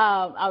 But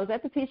I was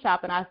at the tea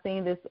shop, and I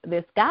seen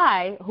this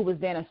guy who was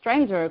then a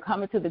stranger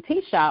coming to the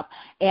tea shop,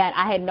 and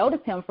I had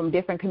noticed him from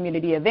different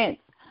community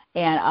events.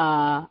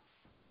 And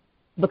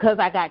because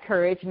I got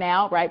courage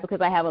now, right?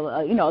 Because I have a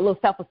little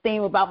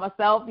self-esteem about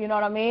myself. You know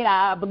what I mean?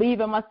 I believe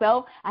in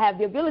myself. I have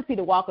the ability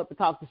to walk up and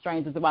talk to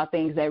strangers about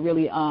things that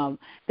really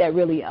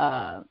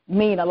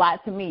mean a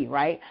lot to me,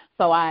 right?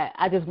 So I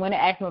just went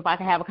and asked him if I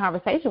could have a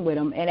conversation with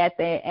him, and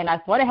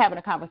I started having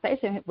a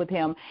conversation with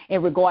him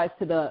in regards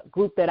to the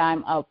group that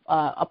I'm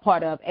a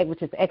part of,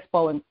 which is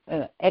Expo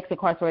and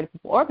Ex-Incarcerated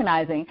People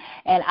Organizing,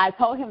 and I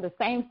told him the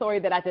same story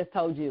that I just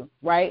told you,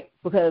 right?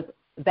 Because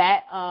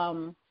that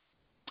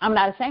I'm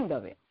not ashamed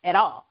of it at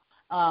all.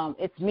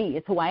 It's me.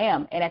 It's who I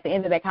am. And at the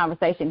end of that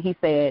conversation, he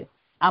said,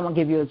 "I'm going to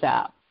give you a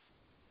job."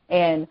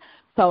 And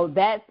so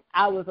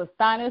I was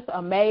astonished,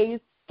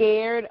 amazed,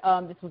 scared.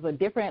 This was a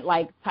different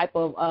type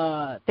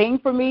of thing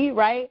for me,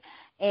 right?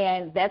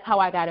 And that's how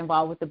I got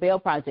involved with the Bail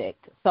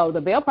Project. So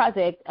the Bail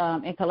Project,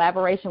 in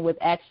collaboration with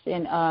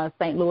Action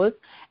St. Louis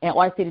and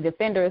Art City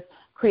Defenders,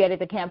 created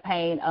the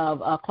campaign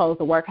of Close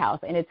the Workhouse.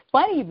 And it's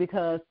funny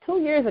because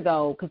 2 years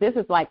ago, because this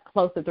is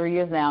close to 3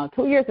 years now,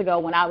 2 years ago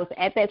when I was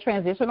at that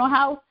transitional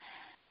house,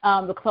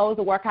 the Close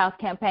the Workhouse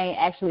campaign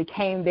actually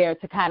came there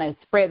to kind of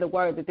spread the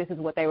word that this is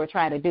what they were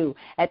trying to do.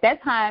 At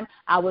that time,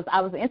 I was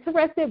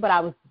interested, but I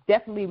was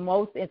definitely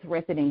most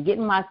interested in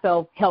getting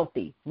myself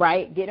healthy,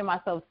 right, getting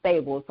myself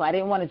stable. So I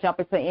didn't want to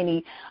jump into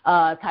any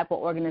type of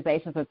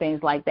organizations or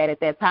things like that at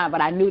that time,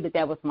 but I knew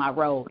that was my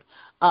road.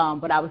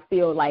 But I was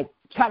still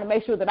trying to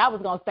make sure that I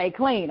was going to stay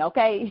clean,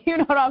 okay? You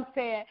know what I'm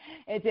saying?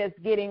 And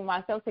just getting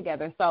myself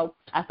together. So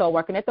I started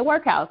working at the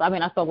workhouse. I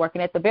started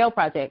working at the Bail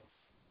Project.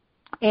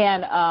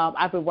 And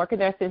I've been working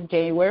there since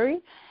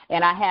January,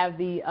 and I have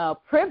the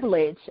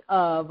privilege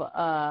of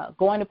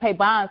going to pay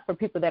bonds for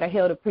people that are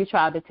held in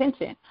pretrial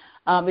detention.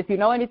 If you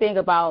know anything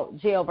about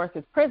jail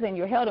versus prison,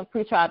 you're held in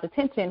pretrial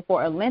detention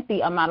for a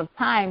lengthy amount of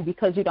time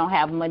because you don't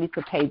have money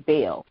to pay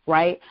bail,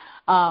 right?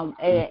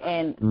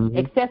 And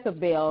excessive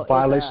bail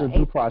violation of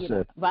due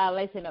process.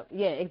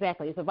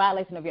 Exactly. It's a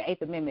violation of your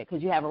Eighth Amendment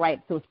because you have a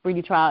right to a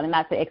speedy trial and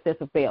not to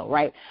excessive bail,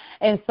 right?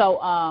 And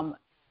so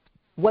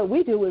what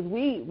we do is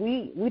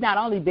we not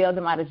only bail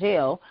them out of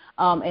jail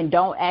and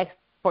don't ask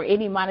for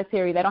any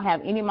monetary, they don't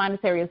have any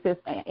monetary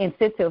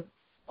incentive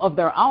of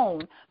their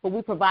own, but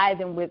we provide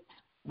them with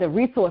the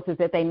resources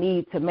that they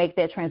need to make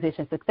that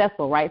transition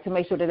successful, right, to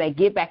make sure that they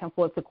get back and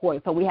forth to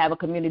court. So we have a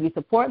community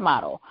support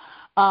model.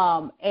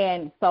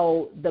 And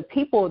so the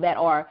people that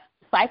are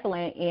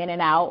cycling in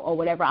and out or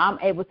whatever, I'm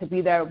able to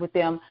be there with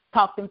them,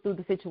 talk them through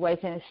the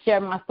situation, share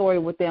my story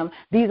with them.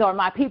 These are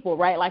my people,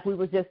 right? Like we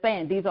were just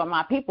saying, these are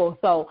my people.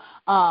 So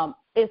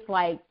it's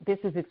this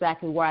is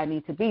exactly where I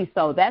need to be.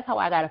 So that's how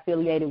I got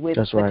affiliated with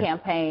the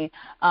campaign.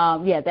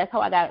 That's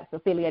how I got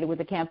affiliated with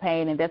the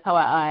campaign, and that's how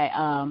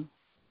I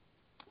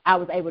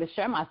was able to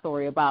share my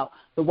story about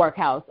the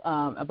workhouse,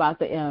 about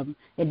the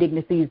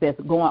indignities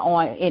that's going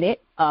on in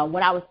it.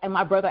 And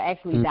my brother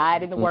actually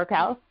died in the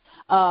workhouse.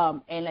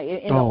 And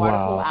in the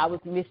article, I was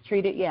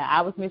mistreated. Yeah,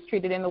 I was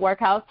mistreated in the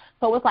workhouse.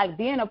 So it's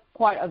being a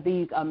part of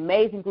these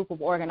amazing group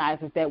of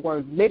organizers that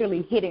were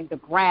literally hitting the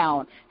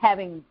ground,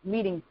 having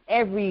meetings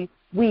every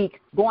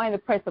week, going to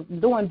press,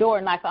 doing door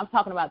knocks. I'm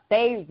talking about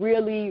they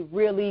really,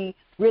 really,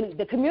 really,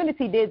 the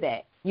community did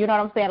that. You know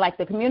what I'm saying?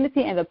 The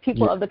community and the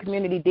people of the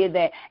community did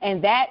that.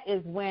 And that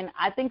is when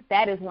I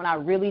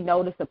really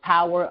noticed the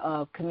power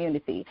of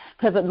community.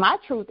 Because my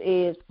truth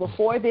is,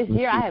 before this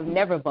year, I have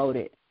never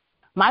voted.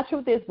 My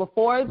truth is,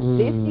 before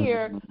this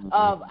year,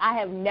 I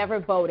have never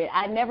voted.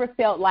 I never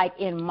felt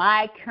in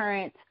my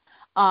current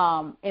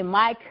what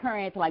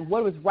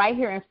was right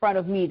here in front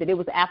of me, that it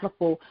was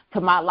applicable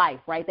to my life,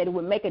 right? That it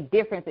would make a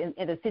difference in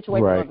the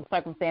situation or the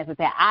circumstances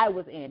that I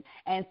was in.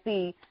 And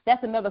see,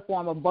 that's another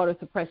form of voter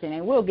suppression,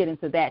 and we'll get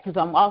into that because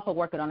I'm also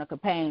working on a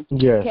campaign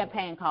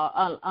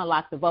called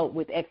Unlock the Vote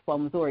with Expo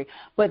Missouri.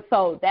 But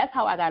so that's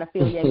how I got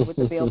affiliated with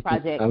the Bail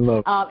Project.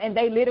 And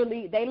they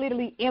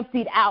literally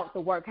emptied out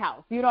the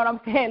workhouse. You know what I'm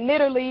saying?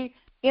 Literally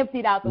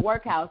emptied out the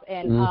workhouse,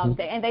 and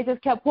they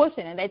just kept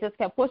pushing, and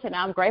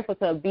I'm grateful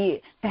to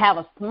have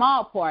a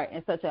small part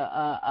in such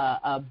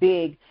a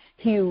big,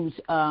 huge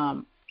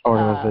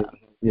organization.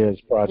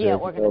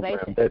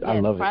 Organization.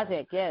 I love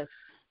project. It.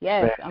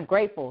 Yes. Man. I'm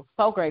grateful,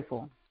 so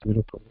grateful.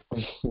 Beautiful.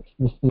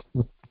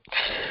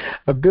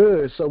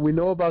 Good. So we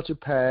know about your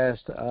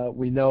past.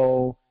 We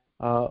know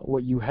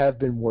what you have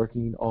been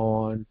working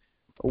on.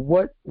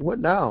 What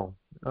now?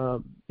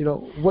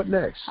 What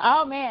next?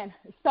 Oh, man.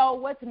 So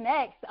what's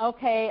next?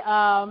 Okay,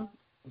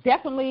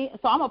 definitely.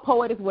 So I'm a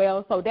poet as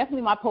well. So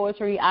definitely my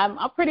poetry. I'm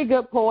a pretty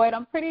good poet.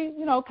 I'm pretty,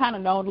 kind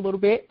of known a little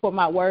bit for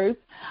my words.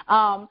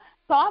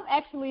 So I'm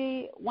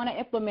actually want to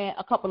implement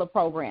a couple of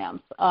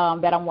programs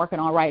that I'm working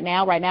on right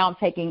now. Right now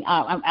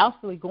I'm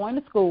actually going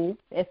to school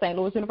at St.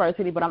 Louis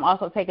University, but I'm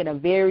also taking a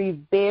very,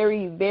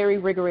 very, very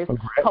rigorous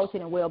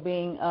coaching and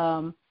well-being,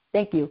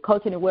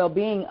 coaching and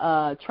well-being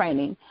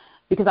training,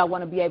 because I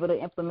want to be able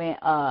to implement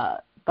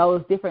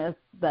those different,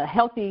 the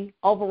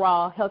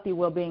overall healthy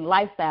well-being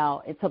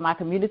lifestyle into my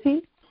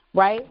community,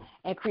 right,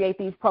 and create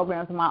these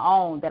programs of my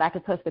own that I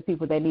could touch the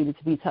people that needed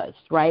to be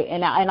touched, right?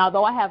 And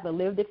although I have the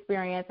lived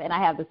experience and I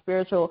have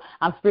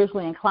I'm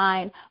spiritually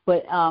inclined,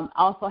 but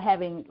also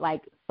having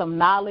some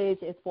knowledge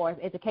as far as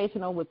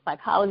educational with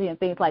psychology and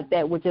things like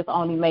that would just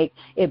only make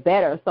it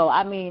better. So,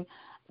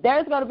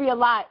 there's going to be a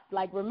lot,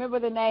 remember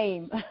the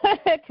name,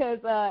 because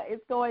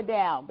it's going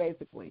down,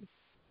 basically.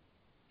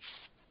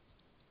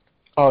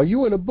 Oh,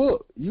 you in a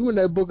book. You in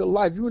that book of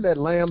life. You in that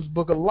Lamb's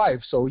book of life.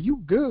 So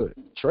you good,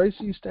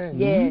 Tracy Stanton.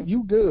 Yeah.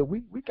 You good.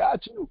 We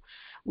got you.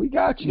 We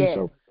got you. Yes.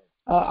 So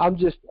I'm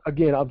just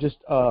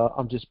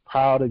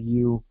proud of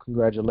you.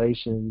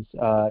 Congratulations.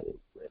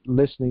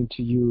 Listening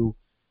to you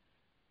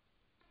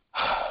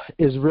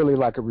is really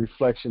like a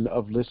reflection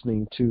of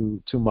listening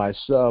to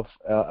myself.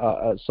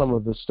 Some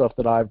of the stuff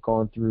that I've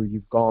gone through,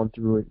 you've gone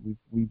through it.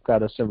 We've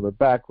got a similar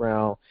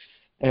background.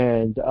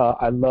 And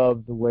I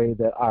love the way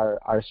that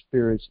our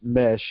spirits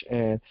mesh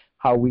and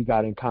how we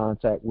got in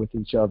contact with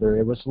each other.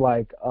 It was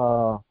like,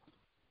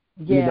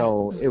 you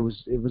know, it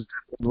was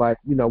like,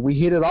 you know, we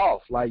hit it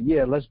off. Like,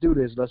 yeah, let's do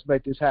this. Let's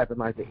make this happen.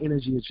 Like, the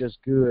energy is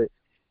just good.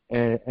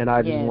 And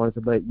I just wanted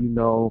to let you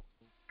know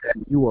that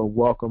you are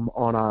welcome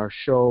on our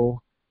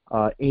show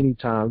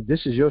anytime.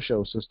 This is your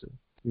show, sister.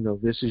 You know,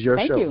 this is your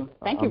show.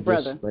 Thank you,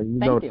 brother.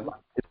 Thank you.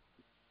 This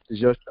is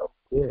your show.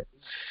 Yeah.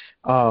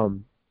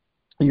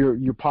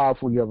 You're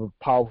powerful. You have a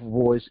powerful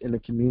voice in the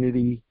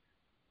community.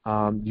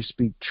 You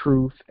speak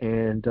truth,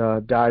 and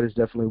God is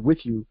definitely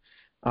with you.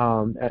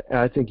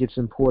 I think it's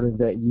important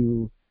that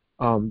you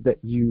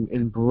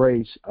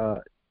embrace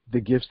the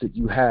gifts that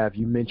you have.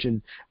 You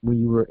mentioned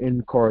when you were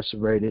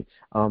incarcerated,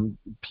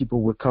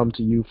 people would come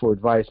to you for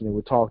advice, and they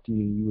would talk to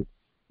you.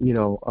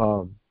 You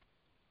would,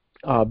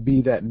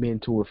 be that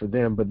mentor for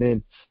them. But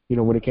then, you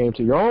know, when it came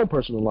to your own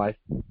personal life,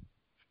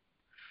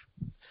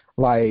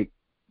 like,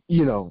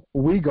 you know,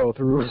 we go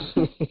through.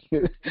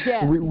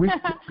 we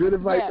good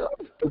advice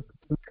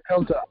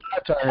come to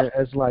our turn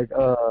as like,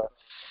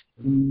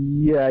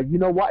 yeah, you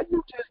know, why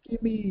you just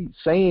give me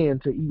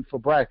sand to eat for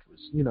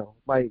breakfast? You know,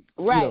 like,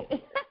 right. You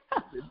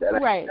know,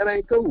 that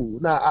ain't cool.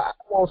 Now, I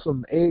want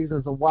some eggs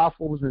and some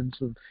waffles and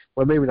some,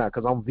 well, maybe not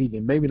because I'm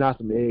vegan. Maybe not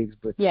some eggs,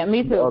 but yeah,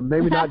 me too.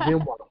 Maybe not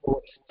them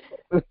waffles.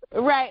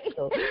 Right.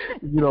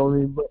 You know what I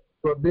mean?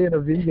 But being a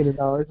vegan and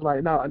all, it's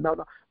like, no.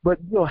 But,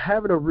 you know,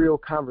 having a real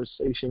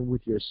conversation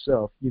with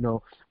yourself, you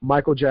know,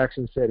 Michael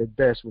Jackson said it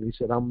best when he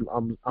said,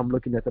 I'm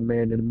looking at the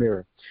man in the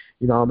mirror.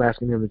 You know, I'm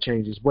asking him to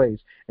change his ways.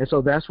 And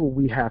so that's what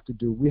we have to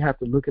do. We have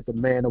to look at the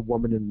man or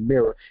woman in the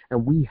mirror,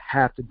 and we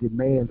have to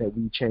demand that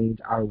we change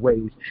our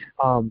ways.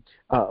 One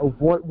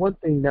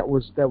thing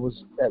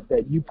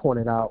that you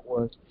pointed out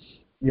was,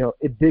 you know,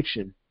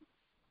 addiction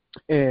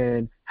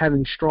and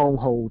having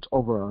strongholds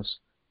over us.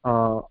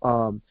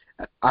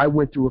 I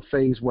went through a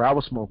phase where I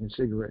was smoking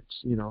cigarettes,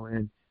 you know,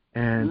 and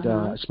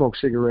smoked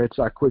cigarettes.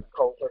 I quit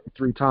cold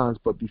 3 times,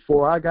 but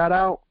before I got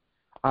out,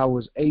 I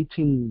was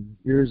 18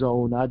 years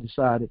old, and I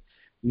decided,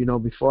 you know,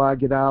 before I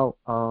get out,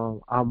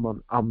 I'm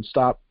gonna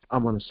stop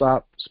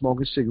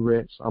smoking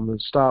cigarettes. I'm gonna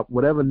stop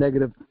whatever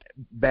negative,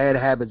 bad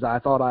habits I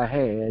thought I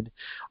had,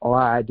 or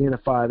I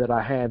identified that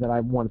I had that I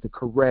wanted to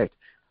correct.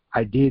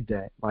 I did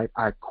that. Like,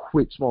 I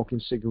quit smoking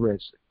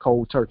cigarettes,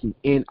 cold turkey,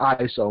 in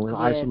ISO, in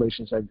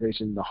isolation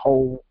segregation, the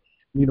whole.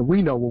 You know,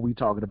 we know what we're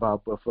talking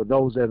about, but for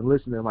those that are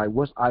listening, like,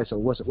 what's ISO?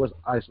 What's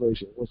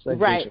isolation? What's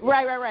segregation?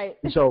 Right.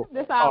 So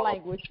that's our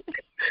language.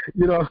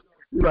 You know,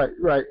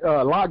 right.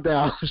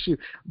 Lockdown,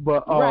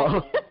 but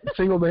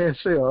single man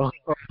cell,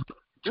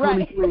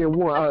 23 and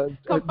 1, you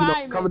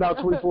know, coming out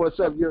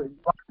 24/7. You're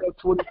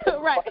 20,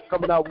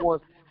 coming out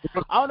once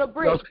on the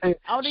brick,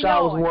 on the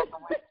showers once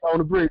on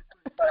the brick.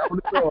 On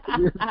the floor,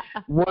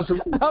 once a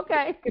week.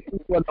 Okay.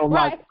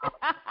 Right.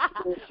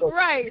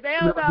 Right. They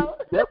don't know.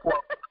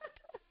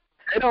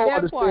 They don't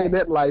understand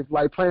that life,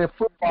 like playing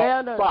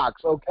football with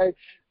Fox, okay?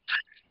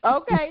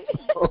 Okay.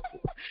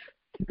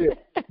 Yeah.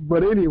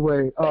 But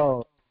anyway,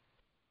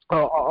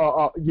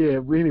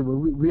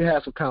 we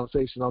had some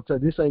conversation. I'll tell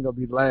you, this ain't going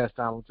to be the last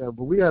time I'm telling you,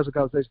 but we had some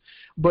conversation.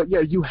 But, yeah,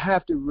 you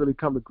have to really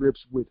come to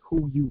grips with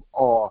who you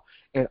are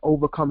and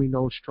overcoming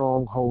those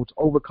strongholds,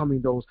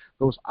 overcoming those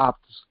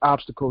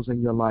obstacles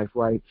in your life,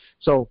 right?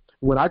 So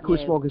when I quit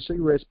smoking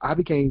cigarettes,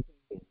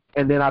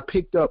 and then I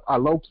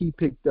low-key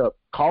picked up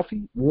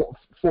coffee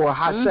for a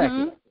hot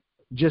second.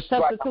 Just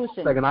like a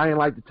second. I didn't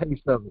like the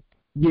taste of it.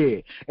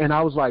 Yeah. And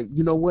I was like,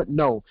 you know what?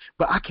 No.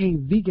 But I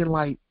came vegan,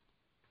 like,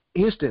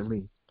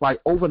 instantly, like,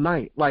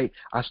 overnight. Like,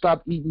 I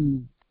stopped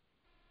eating,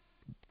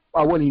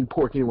 I wasn't eating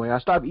pork anyway. I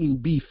stopped eating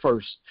beef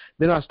first.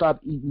 Then I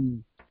stopped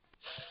eating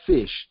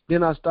fish.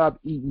 Then I stopped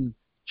eating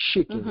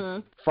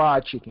chicken,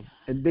 fried chicken.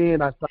 And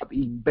then I stopped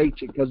eating baked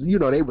chicken because, you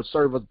know, they would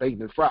serve us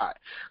baked and fried.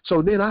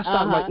 So then I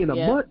stopped, like, in a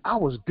month, I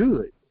was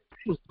good.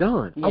 It was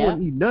done. I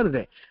wasn't eating none of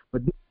that.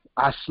 But then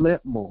I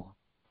slept more.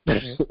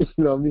 You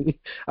know what I mean?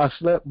 I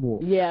slept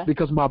more. Yeah.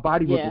 Because my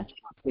body was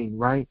adjusting,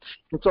 right?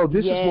 And so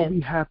this is what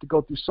we have to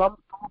go through. Some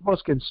of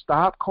us can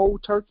stop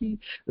cold turkey,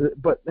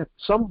 but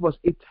some of us,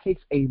 it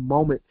takes a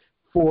moment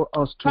for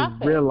us to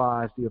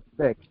realize the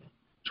effect.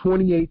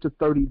 28 to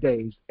 30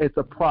 days. It's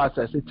a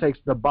process. It takes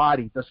the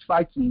body, the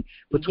psyche,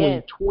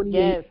 between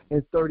 28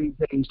 and 30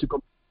 days to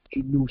complete a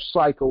new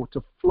cycle,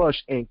 to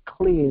flush and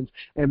cleanse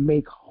and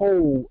make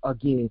whole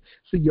again.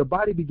 So your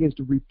body begins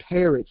to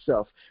repair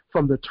itself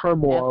from the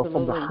turmoil,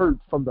 from the hurt,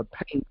 from the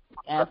pain,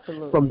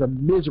 from the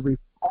misery,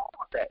 all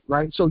of that,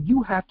 right? So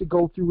you have to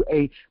go through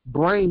a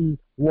brain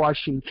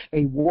washing,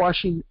 a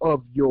washing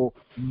of your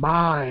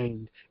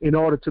mind in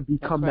order to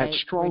become that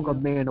stronger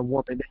man or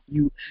woman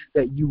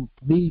that you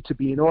need to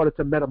be in order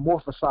to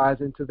metamorphosize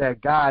into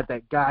that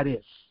God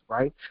is.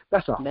 Right,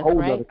 that's a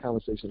whole other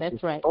conversation.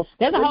 That's right.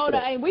 That's a whole other,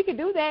 and we could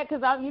do that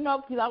because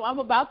I'm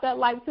about that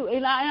life too.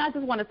 And I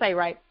just want to say,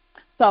 right.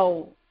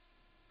 So,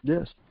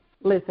 yes.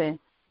 Listen,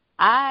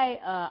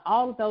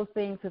 all of those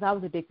things, because I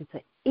was addicted to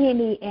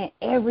any and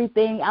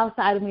everything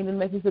outside of me that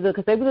makes me feel good.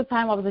 Because there was a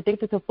time I was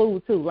addicted to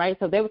food too, right?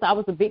 So I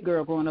was a big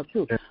girl growing up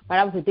too, but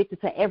I was addicted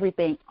to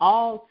everything,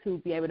 all to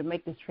be able to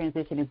make this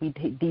transition and be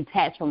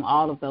detached from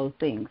all of those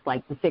things,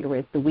 like the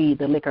cigarettes, the weed,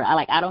 the liquor.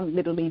 I don't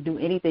literally do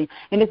anything,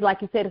 and it's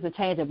like you said, it's a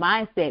change of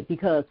mindset,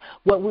 because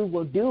what we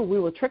will do, we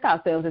will trick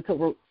ourselves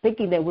into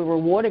thinking that we're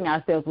rewarding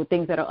ourselves with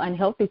things that are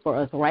unhealthy for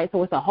us, right?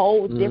 So it's a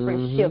whole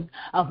different shift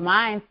of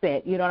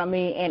mindset, you know what I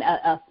mean, and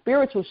a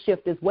spiritual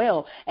shift as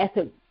well, as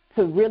to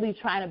really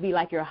trying to be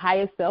like your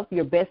highest self,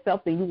 your best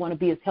self, and you want to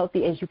be as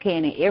healthy as you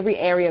can in every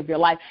area of your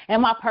life.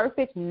 Am I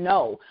perfect?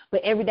 No.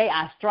 But every day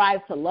I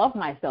strive to love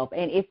myself.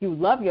 And if you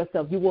love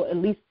yourself, you will at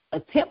least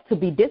attempt to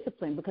be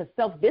disciplined, because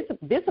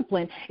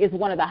self-discipline is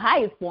one of the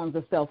highest forms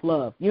of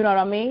self-love. You know what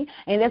I mean?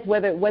 And that's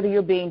whether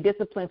you're being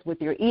disciplined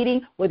with your eating,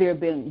 whether you're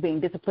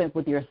being disciplined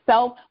with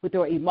yourself, with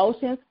your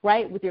emotions,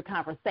 right, with your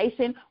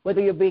conversation,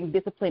 whether you're being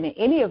disciplined in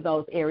any of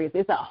those areas.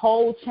 It's a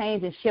whole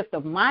change and shift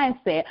of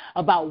mindset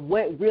about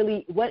what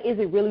is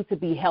it really to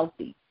be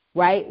healthy,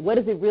 right? What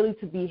is it really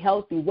to be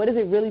healthy? What is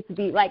it really to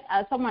be, like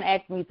someone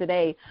asked me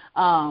today,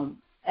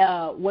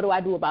 what do I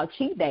do about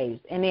cheat days?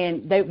 And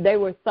then they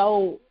were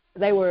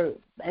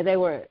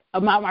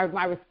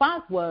my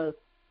response was,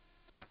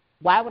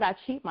 why would I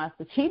cheat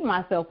myself? Cheating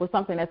myself with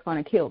something that's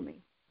going to kill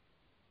me.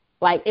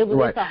 Like, it was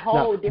right. Just a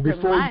whole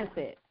different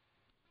mindset.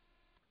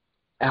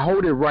 And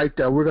hold it right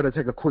there. We're going to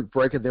take a quick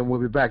break, and then we'll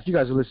be back. You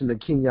guys are listening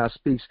to Kenya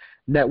Speaks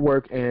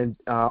Network, and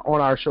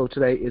on our show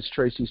today is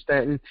Tracy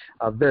Stanton,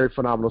 a very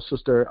phenomenal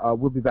sister.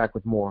 We'll be back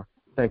with more.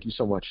 Thank you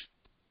so much.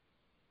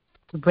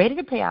 Ready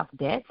to pay off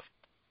debts?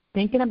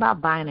 Thinking about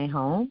buying a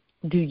home?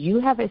 Do you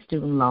have a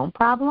student loan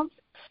problem?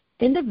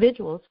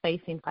 Individuals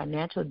facing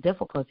financial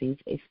difficulties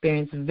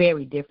experience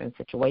very different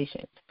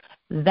situations.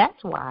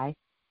 That's why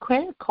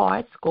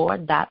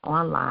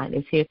CreditCardScore.online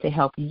is here to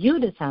help you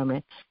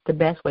determine the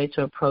best way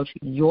to approach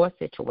your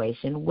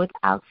situation with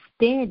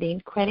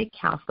outstanding credit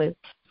counseling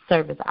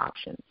service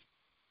options.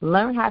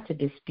 Learn how to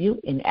dispute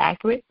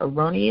inaccurate,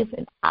 erroneous,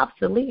 and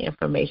obsolete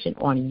information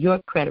on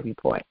your credit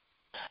report.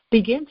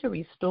 Begin to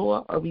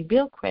restore or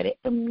rebuild credit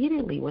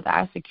immediately with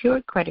our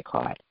secured credit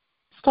card.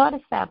 Start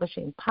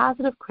establishing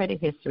positive credit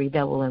history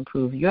that will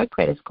improve your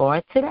credit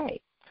score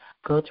today.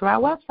 Go to our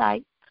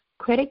website,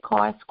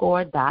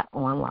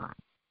 CreditCardScore.online.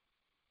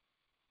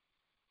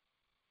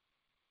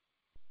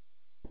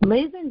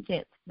 Ladies and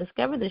gents,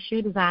 discover the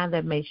shoe design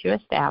that makes your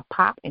style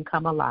pop and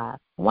come alive.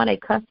 Want a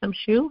custom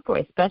shoe for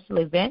a special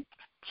event?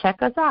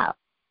 Check us out,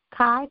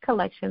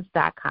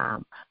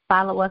 KaiCollections.com.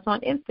 Follow us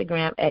on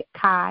Instagram at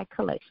Kai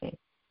Collection,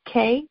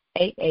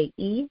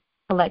 KAAE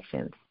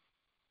Collections.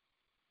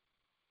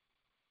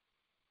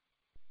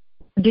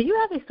 Do you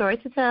have a story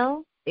to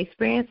tell,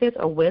 experiences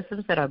or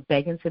wisdoms that are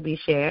begging to be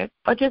shared,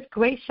 or just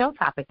great show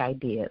topic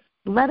ideas?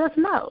 Let us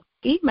know.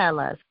 Email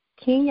us,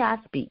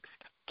 Kenya Speaks,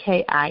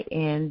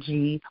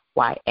 KINGYA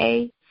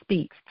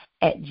Speaks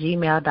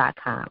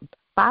 @gmail.com.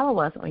 Follow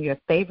us on your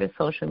favorite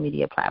social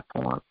media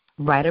platform.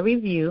 Write a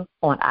review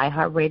on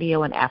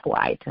iHeartRadio and Apple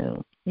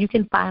iTunes. You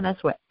can find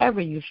us wherever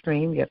you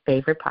stream your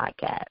favorite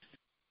podcasts.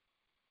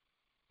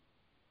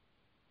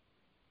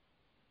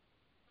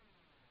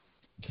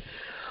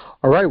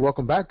 All right,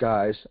 welcome back,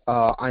 guys.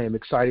 I am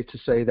excited to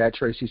say that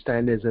Tracy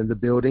Stanton is in the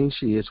building.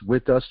 She is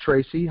with us.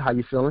 Tracy, how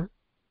you feeling?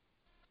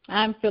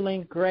 I'm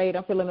feeling great.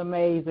 I'm feeling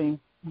amazing.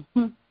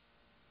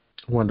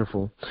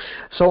 Wonderful.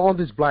 So on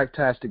this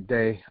Blacktastic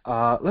Day,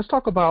 let's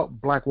talk about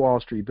Black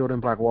Wall Street, building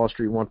Black Wall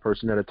Street one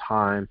person at a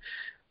time.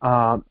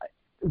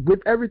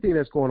 With everything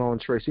that's going on,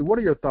 Tracy, what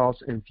are your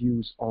thoughts and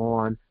views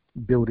on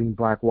building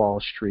Black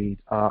Wall Street?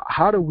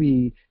 How do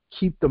we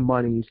keep the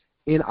monies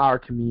in our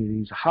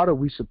communities? How do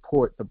we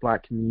support the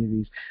black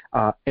communities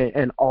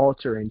and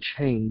alter and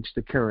change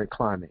the current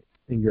climate,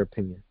 in your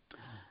opinion?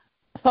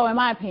 So in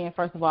my opinion,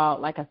 first of all,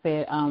 like I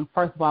said,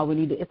 we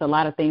need to, it's a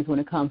lot of things when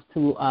it comes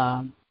to,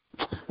 a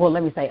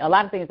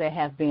lot of things that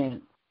have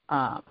been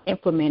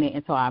implemented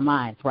into our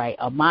minds, right?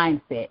 A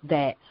mindset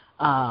that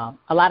a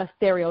lot of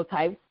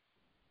stereotypes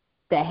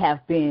that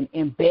have been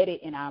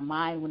embedded in our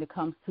mind when it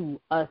comes to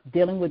us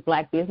dealing with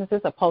black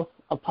businesses, opposed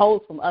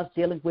from us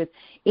dealing with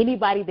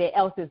anybody that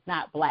else is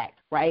not black,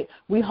 right?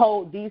 We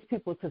hold these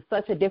people to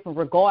such a different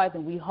regard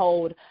than we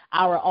hold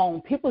our own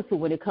people to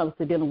when it comes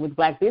to dealing with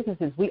black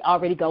businesses. We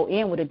already go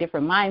in with a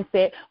different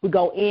mindset. We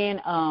go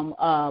in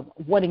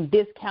wanting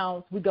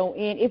discounts. We go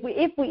in, if we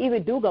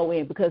even do go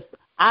in, because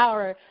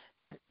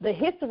the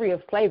history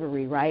of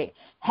slavery, right,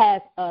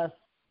 has us,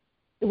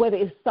 whether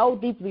it's so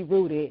deeply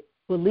rooted,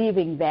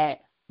 believing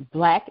that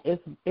black is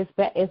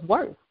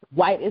worse,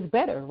 white is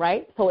better,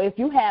 right? So if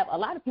you have a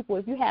lot of people,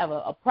 if you have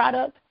a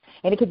product,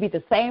 and it could be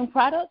the same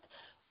product,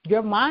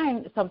 your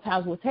mind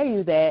sometimes will tell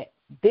you that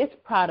this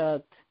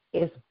product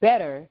is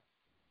better,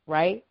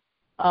 right?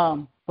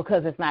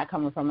 Because it's not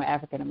coming from an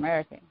African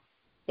American.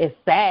 It's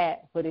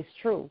sad, but it's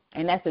true,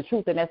 and that's the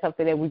truth, and that's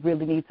something that we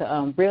really need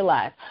to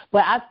realize.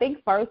 But I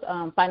think first,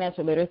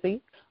 financial literacy,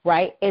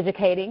 right?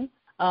 Educating,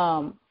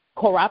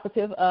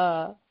 cooperative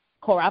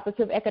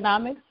cooperative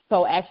economics,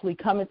 so actually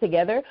coming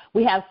together.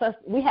 We have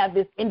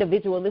this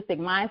individualistic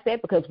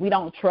mindset because we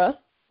don't trust,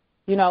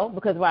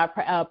 because of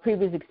our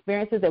previous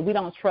experiences that we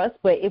don't trust.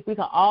 But if we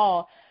can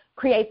all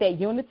create that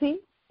unity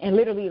and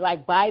literally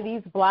like buy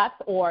these blocks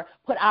or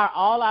put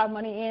all our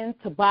money in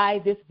to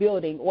buy this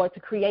building or to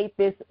create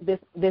this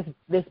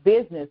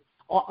business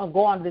or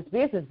go on this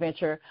business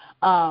venture,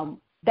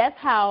 that's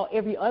how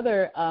every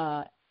other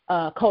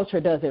culture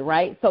does it,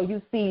 right? So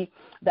you see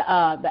the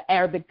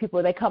Arabic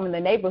people, they come in the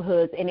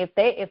neighborhoods, and if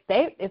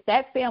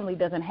that family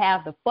doesn't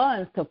have the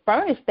funds to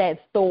furnish that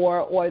store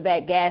or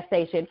that gas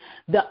station,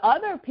 the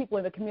other people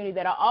in the community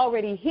that are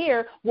already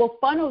here will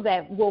fund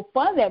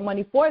that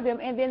money for them,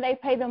 and then they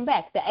pay them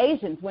back. The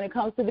Asians, when it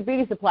comes to the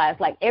beauty supplies,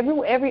 like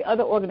every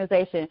other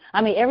organization,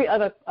 every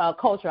other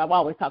culture, I've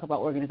always talked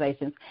about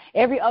organizations,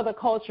 every other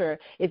culture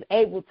is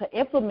able to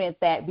implement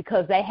that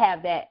because they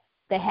have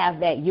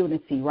that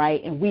unity,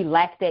 right? And we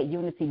lack that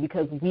unity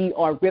because we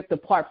are ripped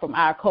apart from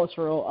our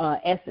cultural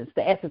essence,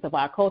 the essence of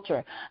our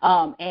culture.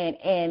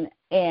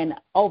 And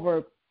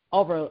over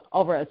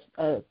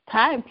a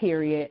time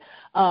period,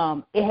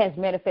 it has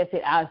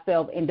manifested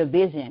ourselves in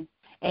division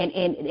and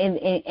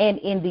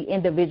in the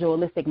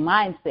individualistic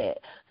mindset.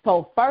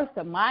 So first,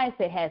 the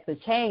mindset has to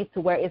change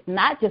to where it's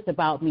not just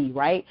about me,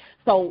 right?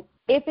 So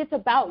if it's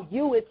about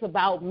you, it's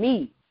about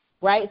me.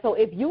 Right? So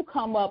if you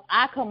come up,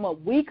 I come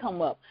up, we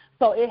come up.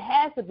 So it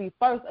has to be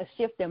first a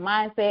shift in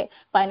mindset,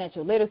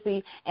 financial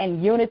literacy,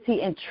 and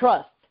unity and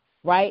trust,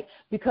 right?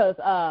 Because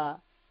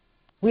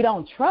we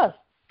don't trust.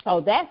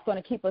 So that's going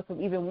to keep us from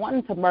even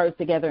wanting to merge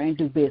together and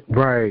do business.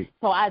 Right.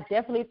 So I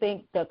definitely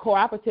think the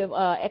cooperative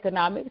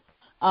economics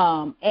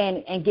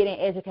and getting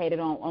educated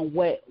on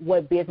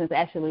what business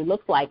actually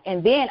looks like.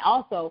 And then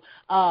also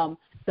the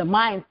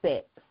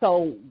mindset.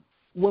 So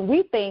when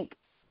we think,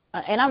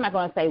 and I'm not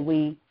going to say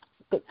we,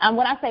 and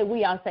when I say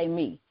we, I'll say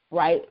me,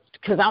 right?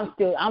 Because I'm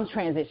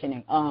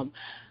transitioning.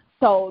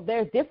 So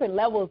there's different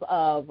levels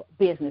of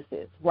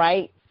businesses,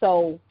 right?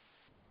 So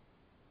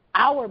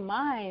our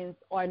minds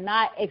are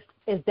not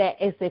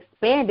it's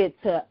expanded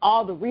to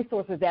all the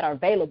resources that are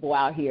available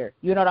out here.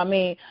 You know what I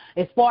mean?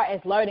 As far as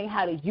learning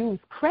how to use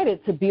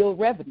credit to build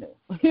revenue.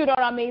 You know what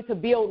I mean? To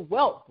build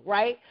wealth,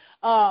 right?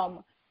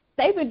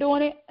 They've been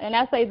doing it, and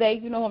I say they,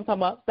 you know what I'm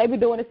talking about. They've been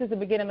doing it since the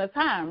beginning of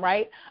time,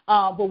 right?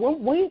 But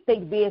when we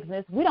think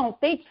business, we don't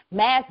think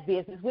mass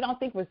business. We don't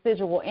think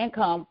residual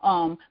income,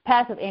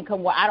 passive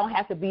income where I don't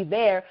have to be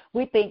there.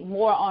 We think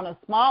more on a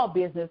small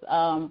business,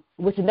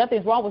 which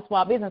nothing's wrong with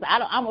small business.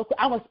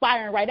 I'm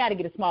aspiring right now to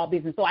get a small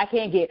business so I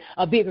can get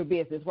a bigger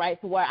business, right,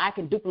 to where I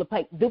can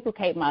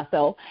duplicate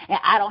myself, and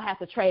I don't have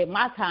to trade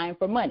my time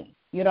for money.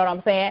 You know what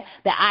I'm saying?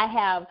 That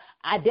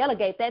I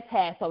delegate that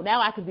task, so now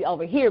I could be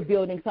over here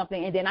building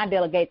something, and then I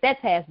delegate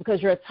that task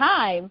because your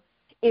time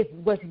is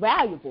what's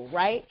valuable,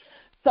 right?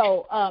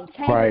 So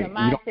changing the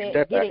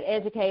mindset, getting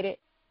educated.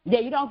 Yeah,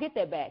 you don't get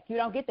that back. You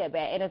don't get that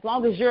back. And as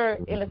long as you're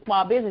in a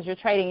small business, you're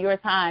trading your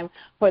time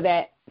for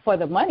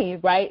the money,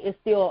 right? It's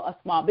still a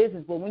small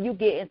business. But when you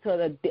get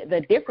into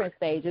the different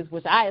stages,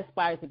 which I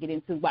aspire to get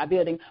into by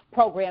building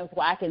programs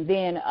where I can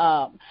then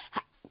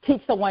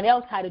teach someone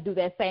else how to do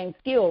that same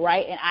skill,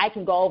 right? And I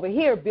can go over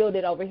here, build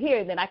it over here,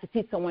 and then I can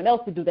teach someone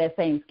else to do that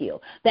same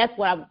skill. That's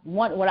what I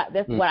want.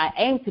 That's what I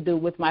aim to do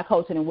with my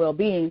coaching and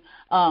well-being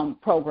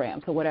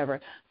programs or whatever.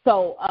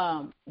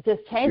 So just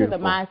changing the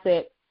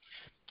mindset,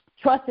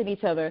 trusting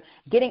each other,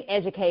 getting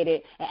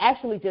educated, and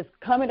actually just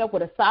coming up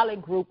with a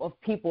solid group of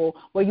people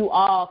where you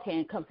all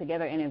can come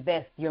together and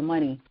invest your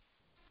money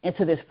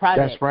into this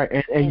project. That's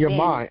right, and your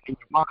mind,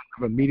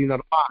 a meeting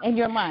of the mind. And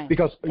your mind.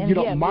 Because,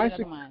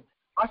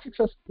 my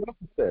success is your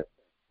success.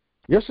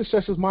 Your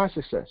success is my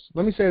success.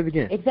 Let me say it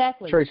again.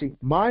 Exactly. Tracy,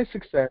 my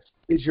success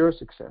is your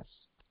success.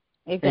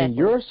 Exactly. And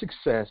your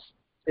success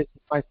is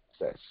my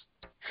success.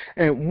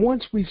 And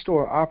once we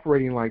start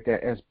operating like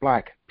that as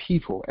black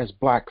people, as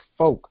black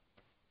folk,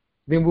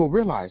 then we'll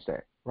realize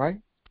that, right?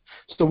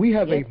 So we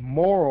have a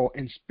moral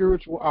and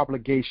spiritual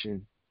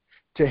obligation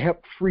to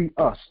help free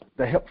us,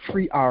 to help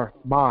free our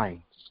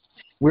minds.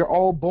 We're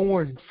all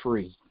born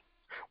free.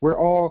 We're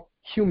all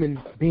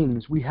human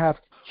beings. We have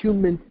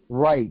human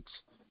rights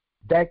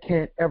that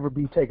can't ever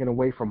be taken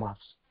away from us.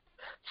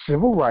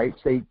 Civil rights,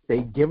 they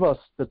give us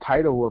the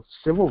title of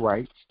civil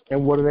rights,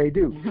 and what do?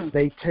 Mm-hmm.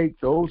 They take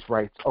those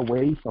rights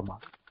away from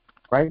us,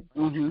 right?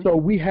 Mm-hmm. So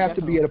we have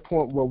to be at a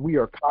point where we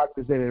are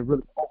cognizant and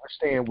really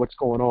understand what's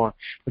going on.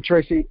 But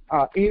Tracy,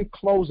 in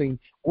closing,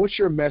 what's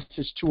your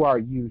message to our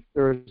youth?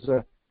 There's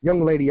a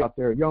young lady out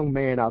there, a young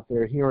man out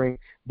there hearing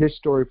this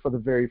story for the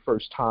very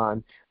first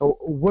time.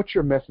 What's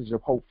your message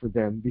of hope for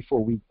them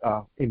before we,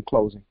 in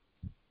closing?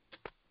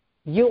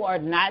 You are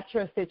not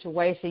your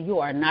situation. You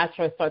are not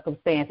your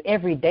circumstance.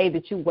 Every day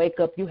that you wake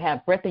up, you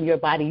have breath in your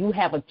body. You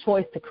have a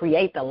choice to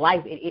create the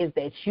life it is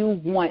that you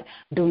want.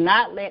 Do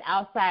not let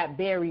outside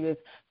barriers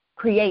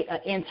create an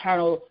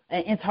internal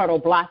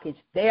blockage.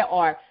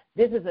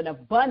 This is an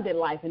abundant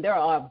life, and there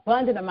are an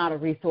abundant amount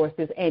of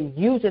resources, and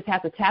you just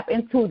have to tap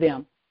into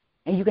them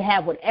And you can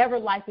have whatever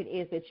life it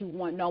is that you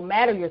want, no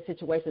matter your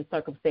situation and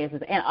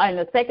circumstances. And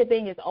the second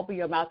thing is open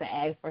your mouth and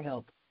ask for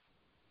help.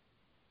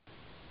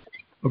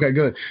 Okay,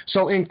 good.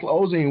 So in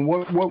closing,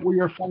 what were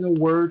your final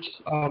words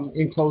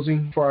in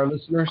closing for our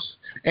listeners?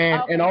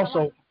 And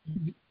also,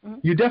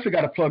 you definitely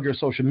got to plug your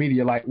social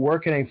media. Like, where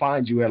can they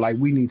find you at? Like,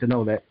 we need to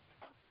know that.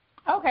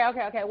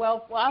 Okay.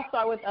 Well, I'll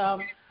start with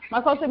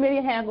my social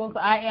media handles.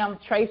 I am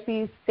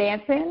Tracy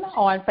Stanton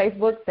on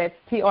Facebook. That's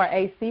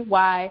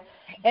TracyStanton.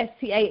 And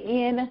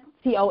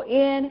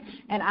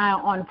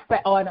I'm on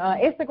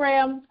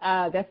Instagram.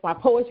 That's my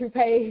poetry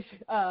page.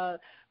 So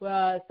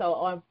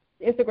on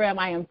Instagram,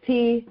 I am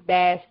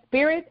T-Spirit,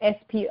 SPIRIT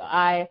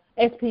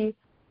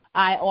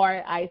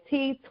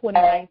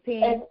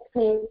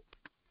 2019.